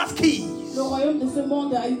world has keys. Le royaume de ce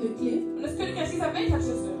monde a une clé. Und das Königreich dieser Welt hat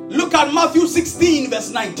Schlüssel. Look at Matthew 16,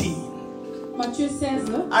 verse 19. Matthieu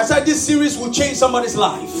 16. I said this series will change somebody's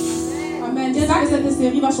life. Amen. Dieu dit que cette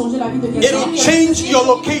série va changer la vie de It quelqu'un. will change your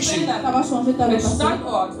location. Ça va changer ta Der location.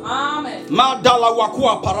 Standort. Amen.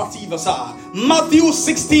 Matthew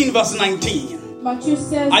 16, verse 19. Matthieu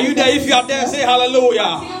 16. Are you there? If you are there, say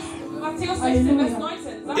hallelujah. Matthäus 16, Vers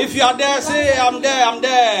 19. Sag, If you are there, say I'm there, I'm Si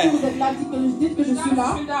there. vous êtes là, dites que je suis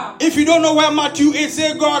là. ich bin da. If you don't know where Matthew is,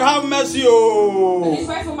 say God have mercy. Wenn Oh. ich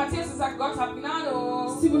weiß, wo Matthäus ist, sagt Gott, hab Gnade.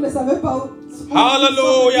 Oh. Si vous ne savez pas où.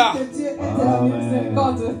 Hallelujah. Que Dieu est de la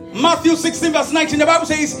miséricorde. Matthew 16, verse 19, the Bible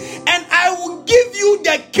says, and I will give you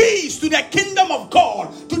the keys to the kingdom of God,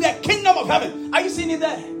 to the kingdom of heaven. Are you seeing it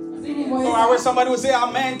there? Si vous voyez Oh, I ça. wish somebody would say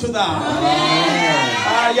amen to that.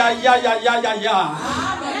 Ah, yeah.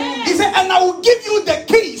 He said, and I will give you the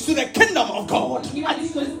keys to the kingdom of God. Gib mir die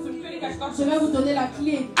Schlüssel zum Königreich Gottes. Je vais vous donner la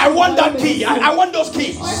clé. I want that key. I want those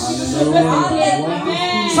keys.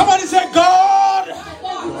 Amen. Somebody say, God,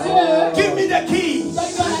 Dieu, give me the keys.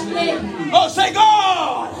 donne-moi la clé. Oh, say,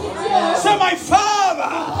 God, Dieu, say, my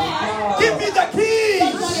Father, give me the keys.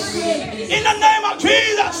 donne-moi les clés. In the name of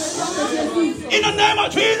Jesus. Jésus. In the name of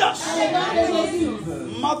Jesus. Dans le nom de Jésus.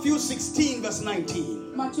 Matthew 16, verse 19.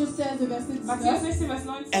 Matthieu 16, verset Matthäus 19. 16, Vers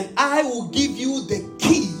 19. And I will give you the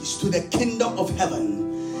keys to the kingdom of heaven.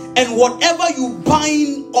 And whatever you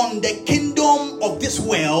bind on the kingdom of this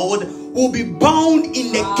world will be bound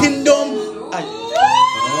in the kingdom.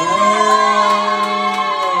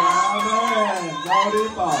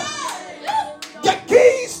 The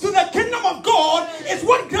keys to the kingdom of God is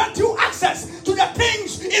what grants you access to the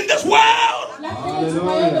things in this world. La clé du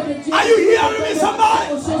royaume de Dieu. Are you hearing me,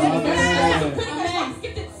 somebody? Aux choses de Das Dieu. Königreich Gottes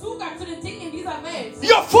gibt dir Zugang zu den Dingen in dieser Welt.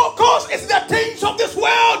 Your focus is the things of this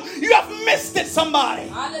world. You have missed it, somebody.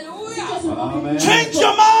 Halleluja. Amen. Change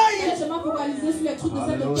your mind. Seulement focalisé sur les trucs de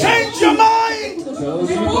cette terre. Change your mind.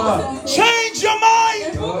 Change Change your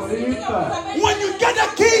mind. When you get the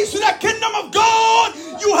keys to the kingdom of God,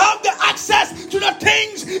 you have the access to the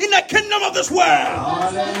things in the kingdom of this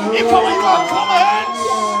world. If I were you, I'd come ahead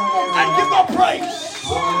and give God praise.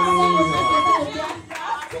 Zugang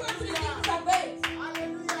zu den Dingen dieser Welt.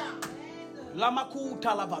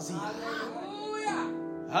 Lamakuta lavazia.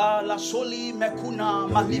 Halleluja. La soli mekuna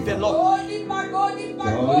malivelo. Go deeper, go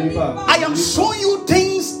deeper, go deeper. I am showing you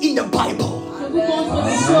things in the Bible. Je vous montre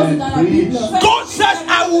des choses dans la Bible. God says,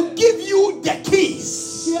 I will give you the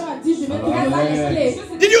keys. Dieu a dit, je vais te donner les clés.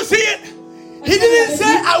 Did you see it? He didn't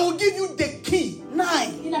say, I will give you the key. 9.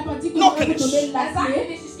 Il n'a pas dit que No je vais vous donner finish. la clé.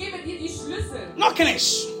 Ich gebe dir die Schlüssel. Not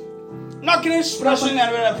finish. Not finish. Pressing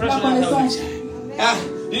and pressing. connaissance. Yeah.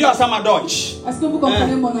 Did you understand my Deutsch? Est-ce que vous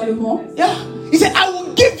comprenez mon allemand? Yeah. He said, I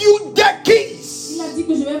will give you the keys. Il a dit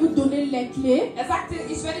que je vais vous donner les clés. Sagte,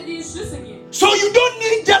 ich werde dir die Schlüssel geben. So you don't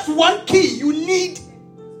need just one key. You need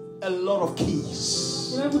a lot of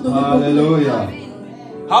keys. Je vais vous donner beaucoup de Hallelujah.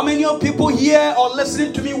 How many of people here or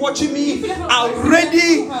listening to me, watching me, are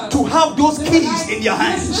ready to have those keys in their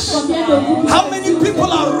hands? Combien de vous How many people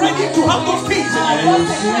are ready to have those keys in their hands?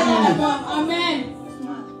 Amen.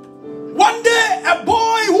 One day, a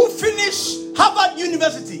boy who finished Harvard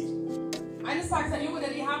University, Eines Tages ein Junge, der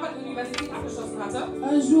die Harvard-Universität abgeschlossen hatte.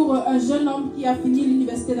 Un jour, un jeune homme qui a fini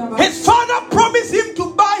l'université d'Harvard, his father promised him to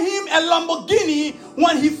buy him a Lamborghini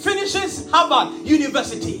when he finishes Harvard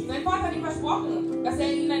University. Sein Vater hat ihm versprochen, dass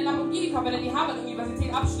er ihm einen Lamborghini kauft, wenn er die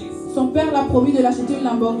Harvard-Universität abschließt. son père l'a promis de l'acheter une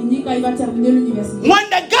Lamborghini quand il va terminer l'université. When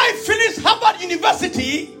the guy finished Harvard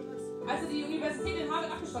University, Als er die Universität in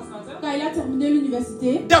Harvard abgeschlossen hatte, Quand il a terminé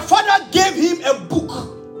l'université, the father gave him a book.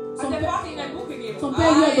 hat der Vater ihm ein Buch gegeben. son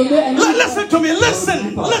père lui a donné un livre. Listen to me,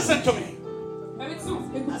 listen to me. Hör mir zu.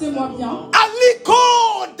 Écoutez-moi bien.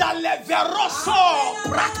 Aliko daleveroso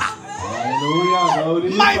prata. Hallelujah. Glory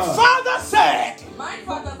to My God. father said, Mein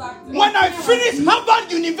Vater sagte, when I finish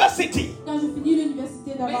Harvard University, Quand je finis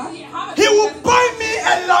l'université d'Harvard, wenn ich die Harvard he will buy me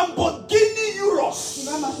a Lamborghini il Euros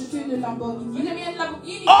va m'acheter une Lamborghini will er mir einen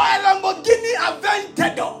Lamborghini or a Lamborghini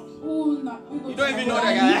Aventador. ou une You don't even know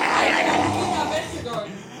that Lamborghini guy.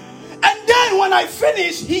 And then when I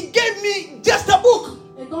finished, he gave me just a book.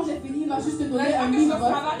 Et quand j'ai fini, il m'a juste donné Als er un abgeschlossen livre.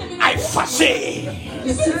 hat, hat er mir I ein Buch fâché. Je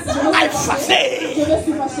me suis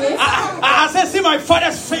fâchée. I said, see my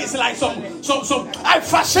father's face like some. I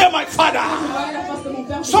fâché my father. Voilà la face de mon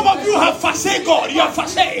père. Some of you have fâché God. You are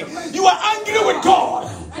fâché. You are angry with God.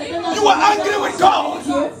 You are angry with God.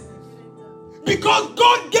 Dieu, Because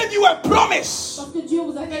God gave you a promise. parce que Dieu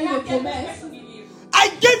vous a fait une promesse. I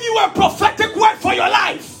gave you a prophetic word for your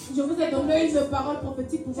life. Je vous ai donné une parole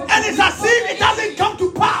prophétique pour votre And it's as vie. if it hasn't come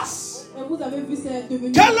to pass. Et vous avez vu, c'est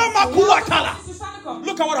devenu. Tell them Makuatala. zustande kommt.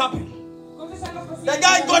 Look at what happened. Guck euch an, was The passiert.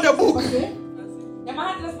 guy got the book Der Mann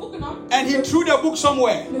hatte das Buch genommen. and he threw the book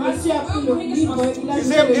somewhere. Le monsieur a pris le livre. Il a He jeté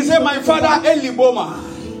said, le he livre said my quelque father part. Eliboma.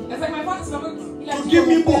 Er sagt, mein Vater ist verrückt. Il a dit Give à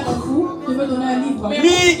me mon père book. un fou de me donner un livre. Me,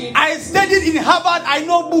 I studied in Harvard. I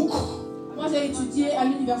know book. Moi, j'ai étudié à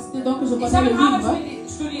l'université, donc je Ich connais habe le in Harvard livre.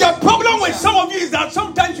 studiert. The problem with some of you is that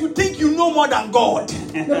sometimes you think you know more than God.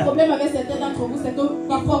 Le problème avec certains d'entre vous, c'est que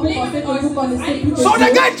parfois vous pensez que vous connaissez plus que So the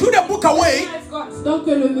Dieu. guy threw the book away, Als Gott. Donc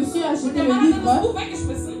le monsieur a jeté Der le Mann hat das livre. Buch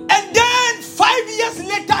weggeschmissen. and then 5 years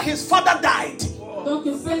later, his father died. Donc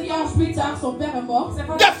 5 ans plus tard, son père est mort. Der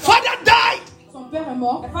Vater The ist gestorben. father died. Son père est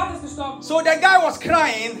mort. Der Vater ist gestorben. So the guy was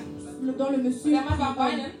crying, Donc le monsieur Der Mann war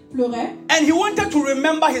weinen. pleurait. and he wanted to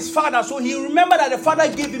remember his father. So he remembered that the father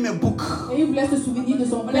gave him a book. Et il voulait se souvenir de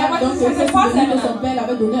son er père. wollte Donc sich il an s'est seinen Vater souvenu que erinnern. son père lui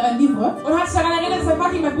avait donné un livre. Und hat sich daran erinnert, dass sein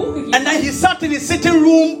Vater ihm ein Buch gegeben And then he sat in his sitting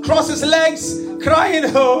room, crossed his legs, crying,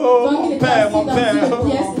 oh, Donc il mon était père, assis mon dans père, une oh,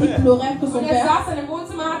 pièce. mon Il père. pleurait que son Und er père. saß in dem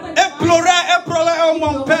Wohnzimmer, hat dann Éploré, oh,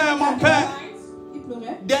 mon père, mon père. Il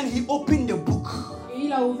pleurait. Then he opened the book. Et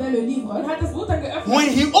il a ouvert le livre. und hat das Buch dann geöffnet. When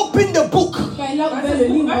he opened the book, Quand il a ouvert le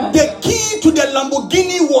livre, the key to the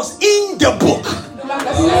Lamborghini was in the book. la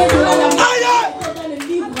clé de la Aïe! était dans le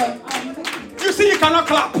livre. You see, you cannot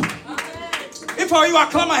clap. If I were you, I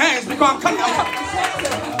clap my hands because I'm coming.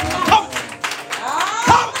 Come.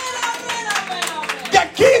 Come. The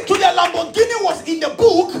key to the Lamborghini was in the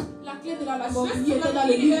book, La clé de la Lamborghini était dans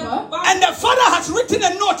le livre. and the father has written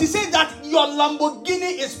a note. He says that your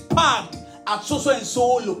Lamborghini is parked at so and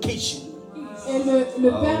so location. Et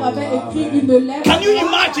le père avait écrit une lettre. Can you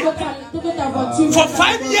imagine? Que ta voiture. For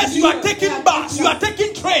 5 years, you are taking bus, you are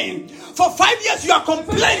taking train. For 5 years, you are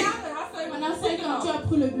complaining. Pendant 5 ans, tu as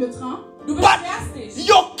pris le train. Du But beschwerst dich.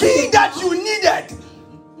 your key that you needed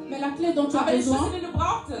Mais la clé dont tu as Aber die besoin, Schlüssel, die du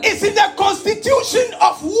brauchtest, is in the constitution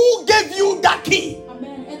of who gave you that key.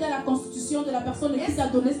 Amen, est dans la constitution de la personne qui t'a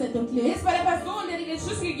donné cette clé. ist bei der Person, der dir den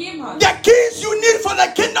Schlüssel gegeben hat. The keys you need for the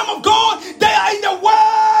kingdom of God, they are in the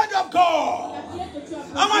word of God. La clé que tu as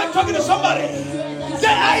Am I besoin, talking to somebody? c'est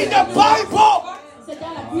They are in the Bible.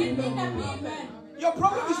 dans la Bible. Amen. Your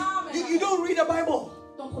problem is you don't read the Bible.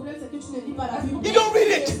 Ton problème, c'est que tu ne lis pas la Bible. You don't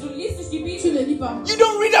read it. Du liest nicht die Tu Bibel. ne lis pas. You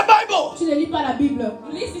don't read the Bible. Tu ne lis pas la Bible.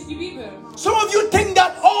 Du liest nicht die Bibel. Some of you think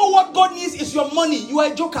that all what God needs is your money. You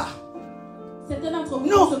are a joker. Certains d'entre vous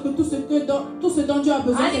pensent que tout ce dont Dieu a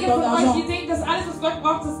besoin, c'est ton argent.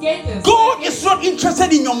 God is not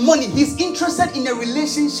interested in your money. He's interested in a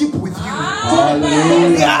relationship with you.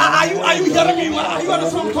 Hallelujah. Are you hearing me? Are you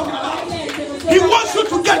understand what I'm talking about? He wants you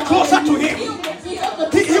to get closer to him.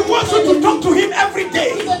 He wants you to talk to him every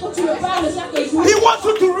day. He wants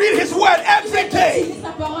you to read his word every day.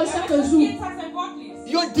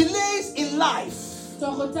 Your delays in life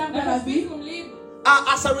are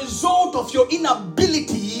as a result of your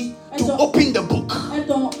inability to open the book.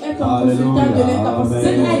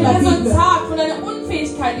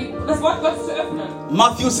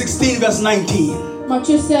 Matthew 16 verse 19.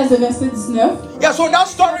 Matthieu 16 verset 19. Yeah, so that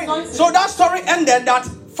story ended that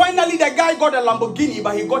finally the guy got a Lamborghini,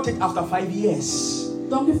 but he got it after 5 years.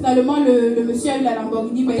 Donc finalement le monsieur a eu la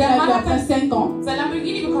Lamborghini, mais il a eu après 5 ans.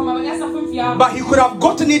 But he could have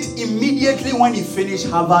gotten it immediately when he finished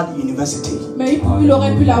Harvard University. Mais il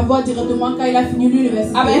aurait pu l'avoir directement quand il a fini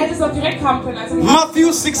l'université.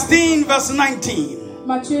 Matthew 16 verse 19.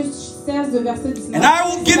 Matthieu 16 verset 19. And I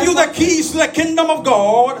will give you the keys to the kingdom of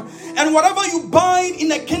God, and whatever you bind in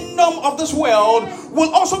the kingdom of this world will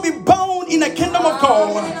also be bound in the kingdom of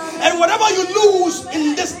God, and whatever you lose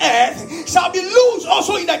in this earth shall be loosed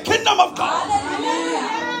also in the kingdom of God.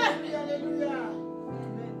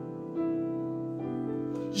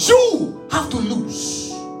 You have to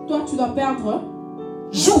lose. Toi tu dois perdre.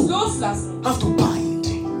 You have to bind.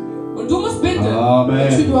 Amen.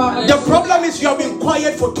 The problem is you have been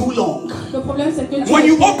quiet for too long. When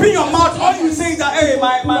you open your mouth, all you say is that, hey,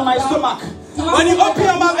 my stomach. When you open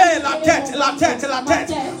your mouth, hey, la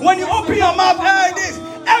tête. When you open your mouth, hey, this.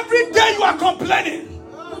 Every day you are complaining.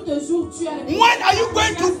 When are you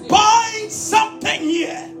going to bind something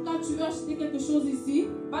here?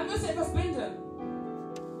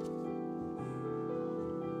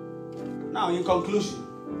 Now, in conclusion.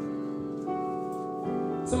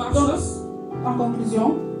 En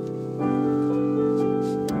conclusion,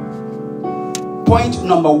 point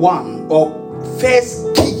number 1 or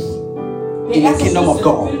first key in the kingdom of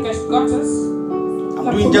God.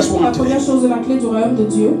 I'm doing just one la première chose de la clé du royaume de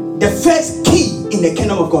Dieu. The first key in the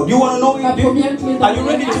kingdom of God. You want to know it? Are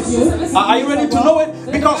you ready to know it?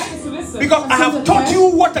 Because I have taught you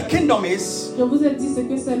what the kingdom is. Je vous ai dit ce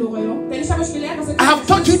que c'est le royaume. I have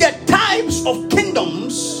taught you the types of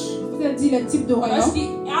kingdoms. Je vous ai dit les types de royaumes.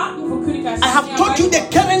 I have taught you the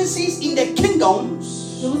currencies in the kingdoms.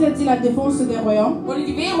 Je vous ai dit la défense des royaumes.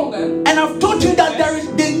 And I've taught you that there is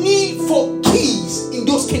the need for keys in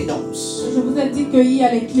those kingdoms. Je vous ai dit qu'il y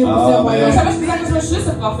a les clés pour ces royaumes.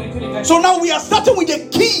 So now we are starting with the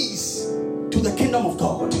keys to the kingdom of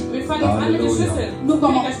God.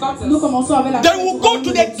 Nous commençons avec la clé. Then we'll go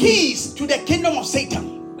to the keys to the kingdom of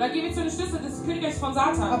Satan. Après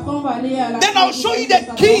on va aller à la Then I'll show you the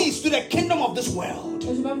keys to the kingdom of this world.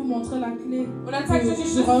 Et je vais vous montrer la clé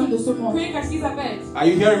du royaume de ce monde. Are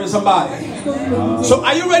you hearing me, somebody? So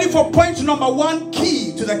are you ready for point number 1,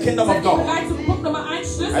 key to the kingdom of God?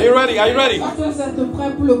 Are you ready? Est-ce que vous êtes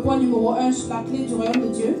prêts pour le point numéro 1, la clé du royaume de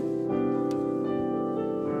Dieu?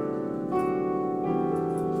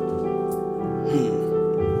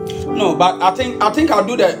 No, but I think I'll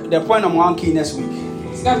do the point number 1 key next week.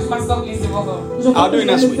 Je crois que je vais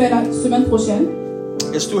le faire la semaine prochaine.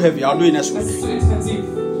 It's too heavy. I'll do it next week.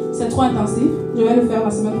 C'est trop intensif. Je vais le faire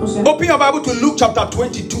la semaine prochaine. Open your Bible to Luke chapter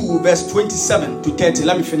 22, verse 27 to 30.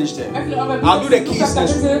 Let me finish there. I'll do the keys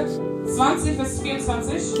next week. 20 vers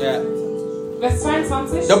 24. Yeah. Vers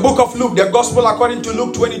 22. The book of Luke, the gospel according to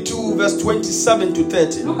Luke 22, verse 27 to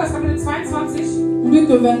 30. Lukas Kapitel 22. Luc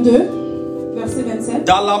 22, verset 27.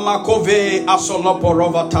 Dalamakove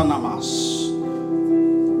asoloporova tanamas.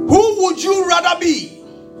 Who would you rather be?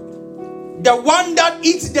 The one that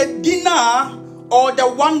eats the dinner or the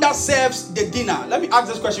one that serves the dinner? Let me ask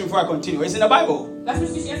this question before I continue. It's in the Bible. Lass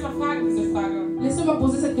mich dich erstmal fragen, diese Frage. Laissez-moi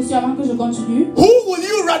poser cette question avant que je continue. Who will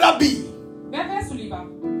you rather be? Wer wärst du lieber?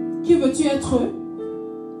 Qui veux-tu être?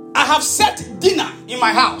 I have set dinner in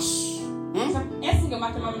my house. Ich habe Essen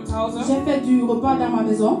gemacht in meinem Zuhause. J'ai fait du repas dans ma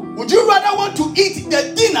maison. Would you rather want to eat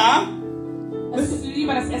the dinner? Würdest du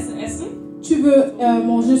lieber das Essen essen? Tu veux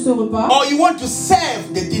manger ce repas? Or you want to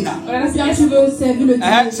serve the dinner? Oder das Bien, tu Essen? veux servir le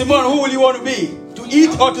dîner. Simon, who will you want to be? To eat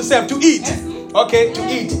or to serve? To eat. Okay, to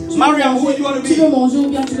eat. Tu veux Mariam, who manger- do you want to Tu veux be? manger ou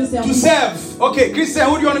bien tu veux To servir? serve. Okay, Christian,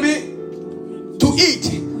 who do you want to be? To eat.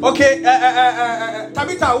 Okay,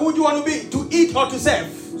 Tabitha, who do you want to be? To eat or to serve?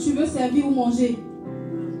 Tu veux servir ou manger?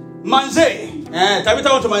 Manger. Tabitha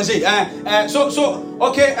want to manger.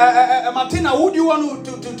 Okay, Martina, who do you want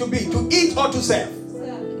to be? To eat or to serve?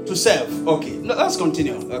 To serve. Okay, no, let's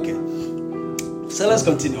continue. Okay. So let's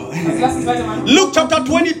continue. Lass uns weitermachen. Luke chapter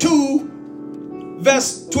 22,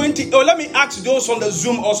 verse 20. Oh, let me ask those on the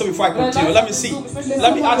Zoom also before I continue. Let me see.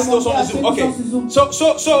 Let me ask those on the Zoom. Okay.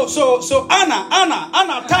 So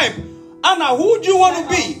Anna, type. Anna, who do you want to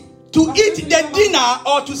be? To eat the dinner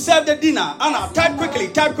or to serve the dinner? Anna, type quickly.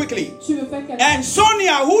 And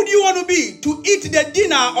Sonia, who do you want to be? To eat the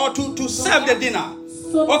dinner or to serve the dinner?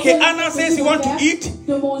 Okay, Anna says you want to eat.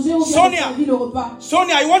 Sonia,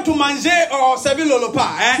 you want to manger or servir le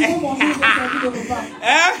repas?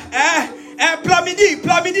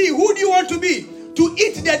 Plamidi, who do you want to be? To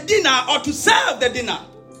eat the dinner or to serve the dinner?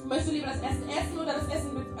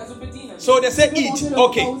 So they say eat.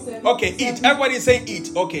 Okay, eat. Everybody is saying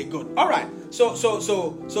eat. Okay, good. All right. So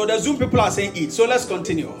the Zoom people are saying eat. So let's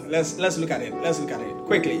continue. Let's look at it.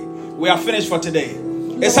 Quickly. We are finished for today.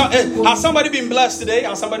 Has somebody been blessed today?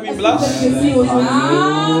 Has somebody been blessed?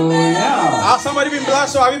 Amen. Has somebody been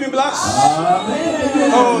blessed? Or have you been blessed?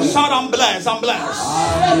 Oh, shout, I'm blessed.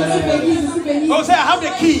 Oh, say, I have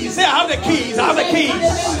the keys. Say, I have the keys.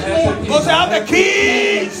 Oh, say, I have the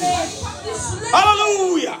keys.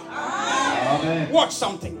 Hallelujah. Amen. Watch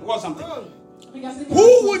something.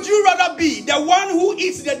 Who would you rather be? The one who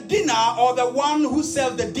eats the dinner or the one who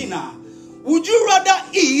serves the dinner? Would you rather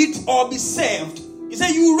eat or be served? He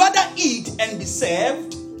said, you rather eat and be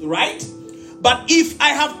served, right? But if I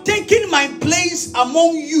have taken my place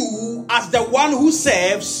among you as the one who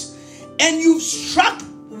serves, and you've stuck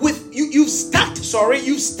with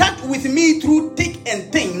me through thick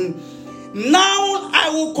and thin, now I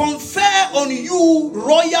will confer on you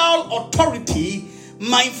royal authority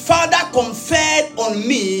my Father conferred on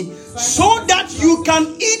me, so that you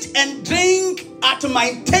can eat and drink at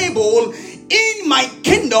my table in my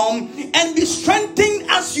kingdom and be strengthened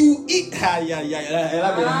as you eat.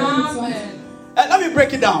 Let me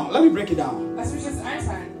break it down.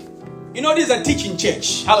 You know, this is a teaching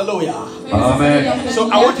church. Hallelujah. Amen. So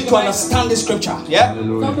I want you to understand this scripture. Yeah.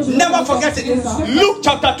 Hallelujah. Never forget it. Luke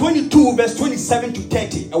chapter 22, verse 27 to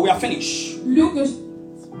 30. And we are finished.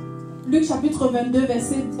 Luc chapitre 22,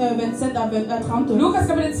 verset 27 à 30. Lukas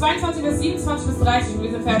Kapitel 22, Vers 27 bis 30.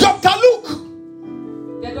 Wir sind fertig. Dr. Luke.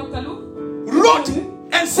 Der Dr. Luke wrote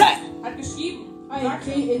and said, hat geschrieben, a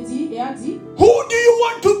écrit et dit, who do you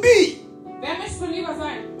want to be? Wer möchtest du lieber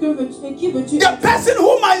sein? Qui veux-tu The person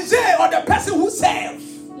who manges or the person who serves?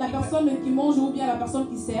 La personne qui mange ou bien la personne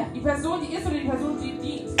qui sert? Die Person, die isst oder die Person, die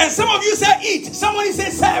dient? And some of you say eat, somebody say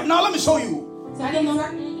serve. Now let me show you. Einige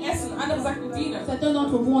sagten essen, andere sagten dienen. Certains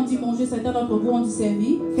d'entre vous ont dit manger, certains d'entre vous ont dit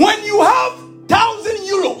servir. When you have 1,000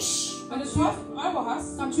 euros, Wenn du 12 Euro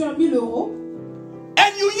hast, quand tu as 1000 euros,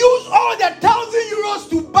 and you use all the 1,000 euros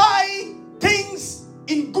to buy things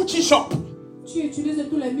in Gucci shop, tu utilises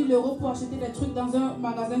tous les 1000 euros pour acheter des trucs dans un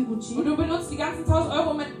magasin Gucci. Und du benutzt die ganzen 1000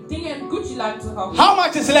 Euro, um Dinge im Gucci-Laden zu kaufen. how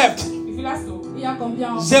much is left? Wie viel hast du? Il y a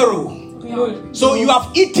combien? Zero. Rien. So you have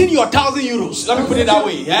eaten your 1,000 euros. Let me put it that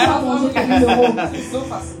way. Tu as mangé tes 1000 euros. Das ist so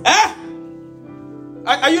fast.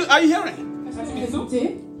 Are you hearing? Kannst du mir zu?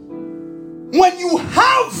 Écoutez, When you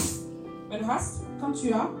have Wenn du hast, quand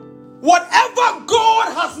tu as, whatever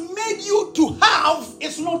God has made you to have,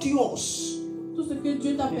 is not yours. tout ce que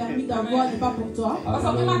Dieu t'a permis d'avoir n'est pas pour toi. was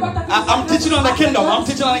auch immer Gott dafür I'm teaching on the kingdom. I'm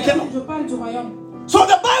teaching on the kingdom. Je parle du royaume. So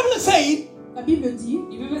the Bible is saying La Bible dit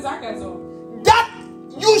Die Bibel sagt also, that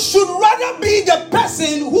you should rather be the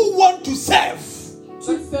person who want to serve.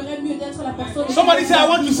 tu ferais mieux d'être la personne. Somebody say I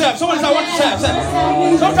want to serve. Somebody say I want to serve.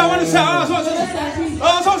 Sometimes I want to serve.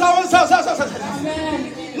 Sometimes I want to serve.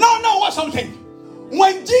 Amen. No, watch something.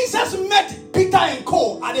 When Jesus met Peter and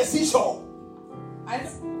Co at the seashore,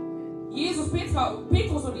 als Jesus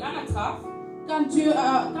Petrus und die anderen traf, Quand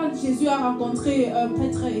Jésus a rencontré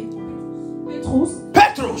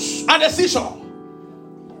Petrus at the seashore,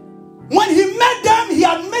 when he met them, he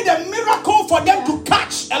had made a miracle for them to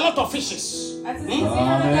catch a lot of fishes. als sie gesehen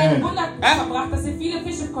hat, hat er ein Wunder verbracht, dass sie viele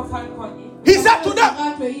Fische fangen konnten. He said to them,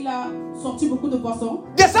 Il a sorti beaucoup de poissons.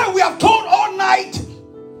 they said, we have told all night,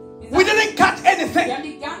 we didn't catch anything. Wir haben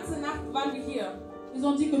die ganze Nacht waren wir hier. Ils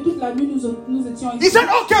ont dit que toute la nuit nous étions He ici. said,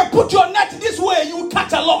 okay, put your net this way, you will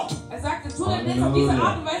catch a lot. Sagte, tu dein Netz auf diese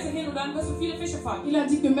Art und Weise hin und dann wirst du viele Fische fangen. Il a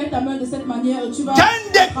dit que mets ta main de cette manière et tu vas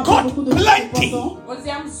Then they attraper got beaucoup de plenty. poissons. Und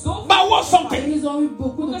sie haben so But what's Et something? ils ont eu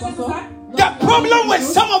beaucoup de poissons. The problem with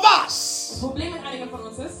some of us Problem mit einigen von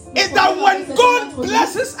uns ist, is that when God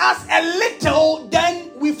blesses us a little, then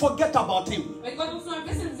we forget about Him. wenn Gott uns nur ein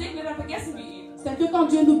bisschen segnet, dann vergessen wir ihn. C'est que quand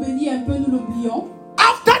Dieu nous bénit un peu, nous l'oublions.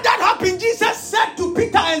 After that happened, Jesus said to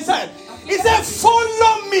Peter and said, He said,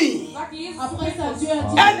 follow me, Sagt Jesus zu Après ça, Petrus, Dieu a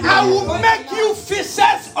dit, and I will make you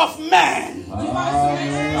fishers of men.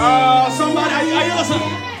 Somebody, are you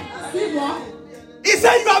listening? suis-moi. He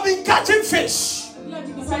said, you have been catching fish. Il a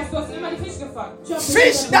dit que Das heißt, du hast immer die Fische gefangen.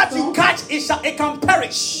 Fish that you catch, it can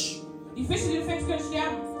perish. Die Fische, die du fängst, können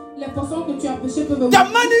sterben. Les poissons que tu as pêchés peuvent The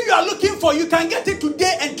money you are looking for, you can get it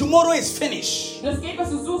today and tomorrow is finished. Das Geld, was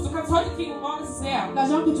du suchst, du kannst heute kriegen und morgen ist es leer.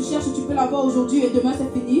 L'argent que tu cherches, tu peux l'avoir aujourd'hui et demain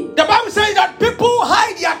c'est fini. The Bible says that people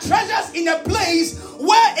hide their treasures in a place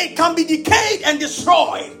where it can be decayed and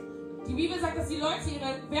destroyed. Die Bibel sagt, dass die Leute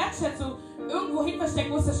ihre Wertschätzung irgendwo hin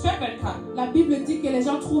verstecken, wo es zerstört werden kann. La Bible dit que les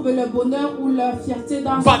gens trouvent le bonheur ou leur fierté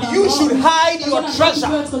dans But you should hide your treasure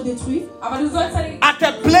Aber du sollst deine at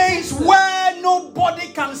a place where nobody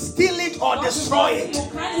can steal it or destroy it.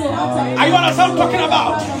 Are you understand what I'm talking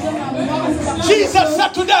about? Jesus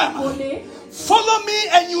said to them, follow me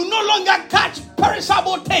and you no longer catch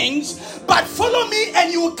perishable things, but follow me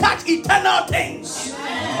and you will catch eternal things.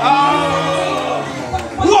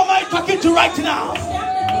 Who am I talking to right now?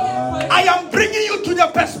 I am bringing you to the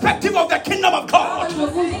perspective of the kingdom of God.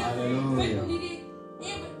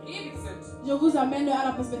 Je vous amène à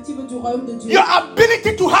la perspective du royaume de Dieu. Your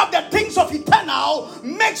ability to have the things of eternal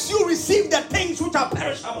makes you receive the things which are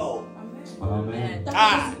perishable. Amen.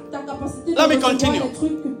 Ta capacité de Let me recevoir continue. les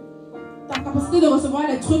trucs, ta capacité de recevoir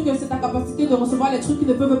les trucs, c'est ta capacité de recevoir les trucs qui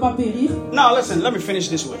ne peuvent pas périr. Now listen, let me finish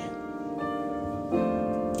this way.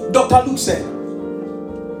 Dr. Luke said,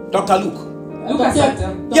 Dr. Luke. Lukas sagte.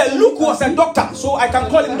 Yeah, Luke was a doctor, so I can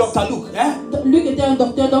call him Dr. Luke. Eh? Luc était un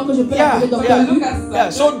docteur, donc je peux l'appeler docteur Luc.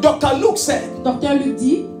 Yeah. So Dr. Luke said Docteur Luc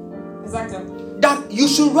dit Sagte, that you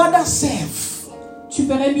should rather serve. tu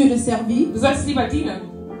ferais mieux de servir. du sollst lieber dienen.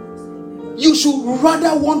 You should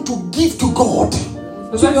rather want to give to God.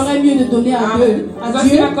 Du Tu ferais mieux de donner à Dieu. Du À sollst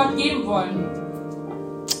Dieu. lieber Gott geben wollen.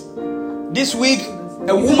 This week,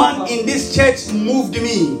 a woman in this church moved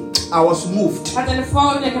me. I was moved. Hat eine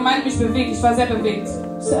Frau in der Gemeinde mich bewegt. Ich war sehr bewegt.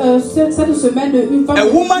 Cette semaine, une femme. A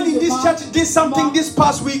woman in this church did something this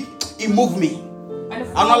past week. It moved me. Eine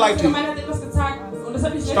I'm not Frau like in der Gemeinde hat etwas getan und das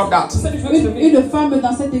hat mich Stop that. Das hat mich wirklich bewegt. Une femme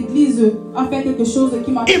dans cette église a fait quelque chose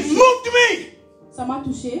qui m'a It touché. moved me. Ça m'a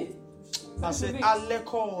touché. I said,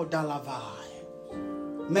 Aleko Dalavai.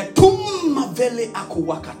 Metum Vele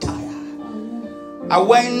Akuwakataya. I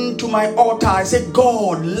went to my altar. I said,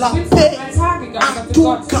 God, Lape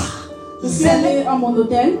Atuka. Je suis allée à mon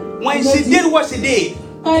hôtel. When she did what she did,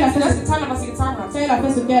 Quand elle a fait Das ce getan hat, was sie getan hat.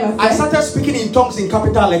 ce qu'elle a I fait, started speaking in tongues in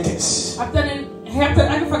capital letters. Hab dann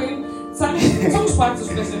angefangen, Zungensprache zu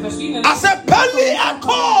sprechen in verschiedenen. I said, Peli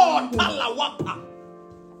Akon Talawapa.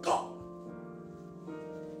 God.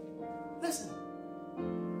 Listen.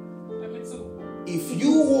 Damit zu. If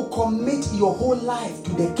you will commit your whole life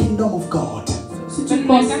to the kingdom of God, si Wenn tu, du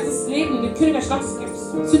dein ganzes Leben in den Königreich Gottes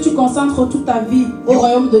gibst, si tu concentres toute ta vie au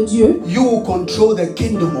royaume de Dieu, you will control the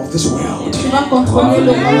kingdom of this world. tu vas contrôler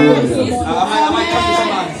le royaume de ce monde. Am I talking to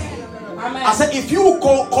somebody? Amen. I said, if you will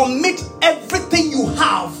commit everything you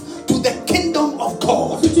have to the kingdom of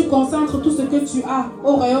God, Si tu concentres tout ce que tu as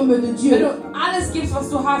au royaume de Wenn Dieu, du alles gibst, was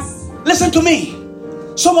du hast, listen to me.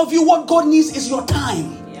 Some of you, what God needs is your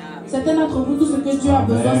time. certains d'entre vous, tout ce que Dieu a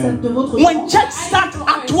besoin, c'est de votre When temps. church starts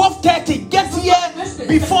at 12:30, get here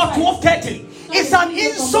before 12:30. It's an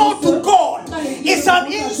insult to God. It's an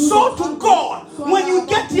insult to God. When you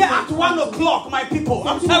get here at 1 o'clock, my people,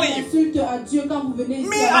 I'm Tu telling you. insultes à Dieu quand vous venez ici.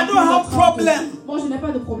 Me, à I don't have 12h30. problem. Moi, je n'ai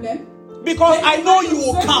pas de problème. Because I know you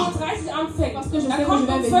will 12:30 come. anfängt, Parce que je sais dann que kommt je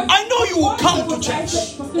vais um venir. 12:30 I know you will come to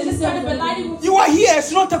church. Parce que Das je ist sais keine que je vais venir. Beleidigung. You are here,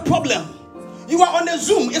 it's not a problem. You are on a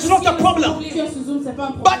Zoom, it's not a problem. Tu es sur Zoom, c'est pas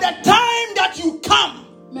un But problème. the time that you come,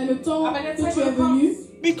 Mais le temps Aber der que Zeit, tu es wo du venu,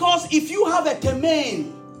 because if you have a termin,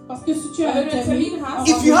 parce que si tu as Wenn un du einen termin, Termin hast,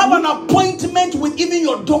 if you have an appointment with even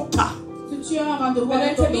your doctor si tu as un rendez-vous Wenn du avec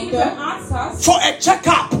einen ton Termin mit docteur einem Arzt hast, for a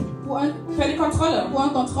checkup, pour un für eine Kontrolle,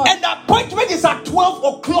 contrôle, and the appointment is at 12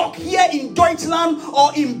 o'clock here in Deutschland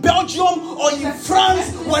or in Belgium or in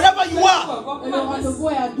France, wherever you are, et le rendez-vous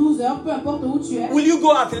est à 12h, peu importe où tu es. will you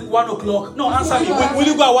go at 1 o'clock? No, answer me. Will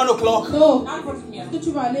you go at 1 o'clock? Non, antwortet mir. est-ce que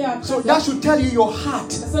tu vas aller à So 13h? that should tell you your heart.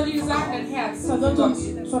 Das soll dir sagen, dein Herz. Ça doit Gott.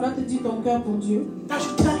 te dire ton cœur pour Dieu. That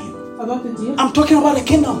should tell you. Ça doit te dire, I'm talking about the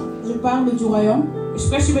kingdom. je parle du royaume. Ich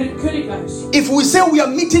spreche über den Königreich. If we say we are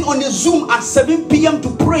meeting on a Zoom at 7 p.m. to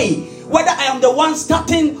pray, whether I am the one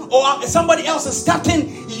starting or somebody else is starting,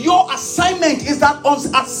 your assignment is that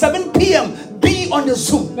at 7 p.m. be on the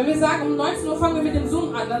Zoom. Wenn wir sagen, um 19 Uhr fangen wir mit dem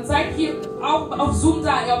Zoom an, dann seid ihr auch auf Zoom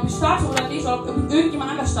da, ob ich starte oder nicht, oder ob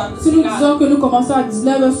irgendjemand anders startet. Si Ist nous egal. disons que nous commençons à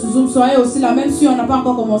 19h sur Zoom, soyez aussi là, même si on n'a pas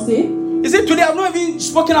encore commencé. You see, today I've not even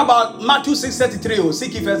spoken about Matthew 6:33 or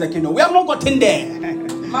seek ye first the kingdom. We have not gotten there.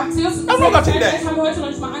 Matthäus I'm not getting 6,33 there. haben wir heute noch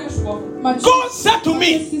nicht mal angesprochen. Matthieu God said to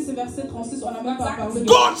me, 6, verset 36, on n'a même pas parlé de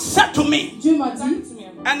God said to me, Dieu m'a dit, Sagt zu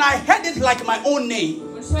mir. and I heard it like my own name.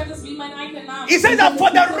 Und He said that for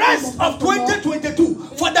the rest of 2022,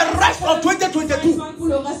 pour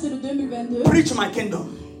le reste de 2022, preach my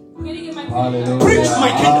kingdom. Hallelujah. Preach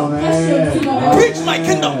my kingdom. Amen. Preach my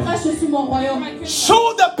kingdom. prêche sur mon royaume.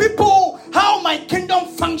 Show the people how my kingdom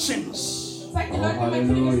functions.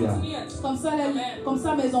 Comme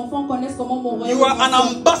ça, mes enfants connaissent comment mon royaume. You are an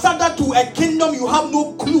ambassador to a kingdom. You have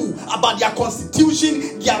no clue about their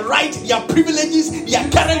constitution, their rights, their privileges, their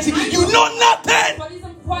currency. You know nothing.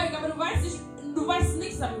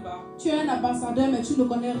 Tu es un ambassadeur, mais tu ne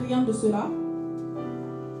connais rien de cela.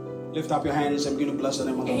 Lift up your hands and begin to bless the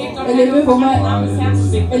name of the Lord.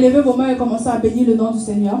 Élevez vos mains et commencez à bénir le nom du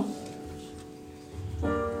Seigneur.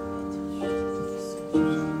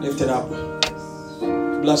 Lift it up.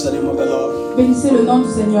 Bless the name of the Lord. Bénissez le nom du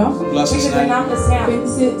Seigneur. Bless His name.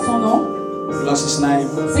 Bénissez son nom. Bless His name.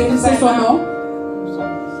 Bénissez son nom.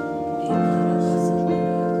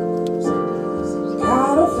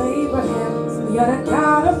 God of Abraham, you're the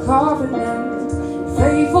God of covenant,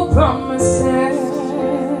 faithful promises.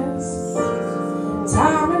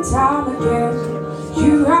 Time and time again,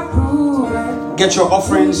 you have proven. Get your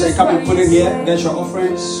offerings and come and put it here. Get your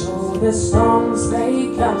offerings. The storms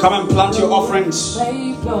may come. Come and plant your offerings.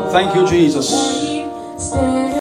 Thank you, Jesus.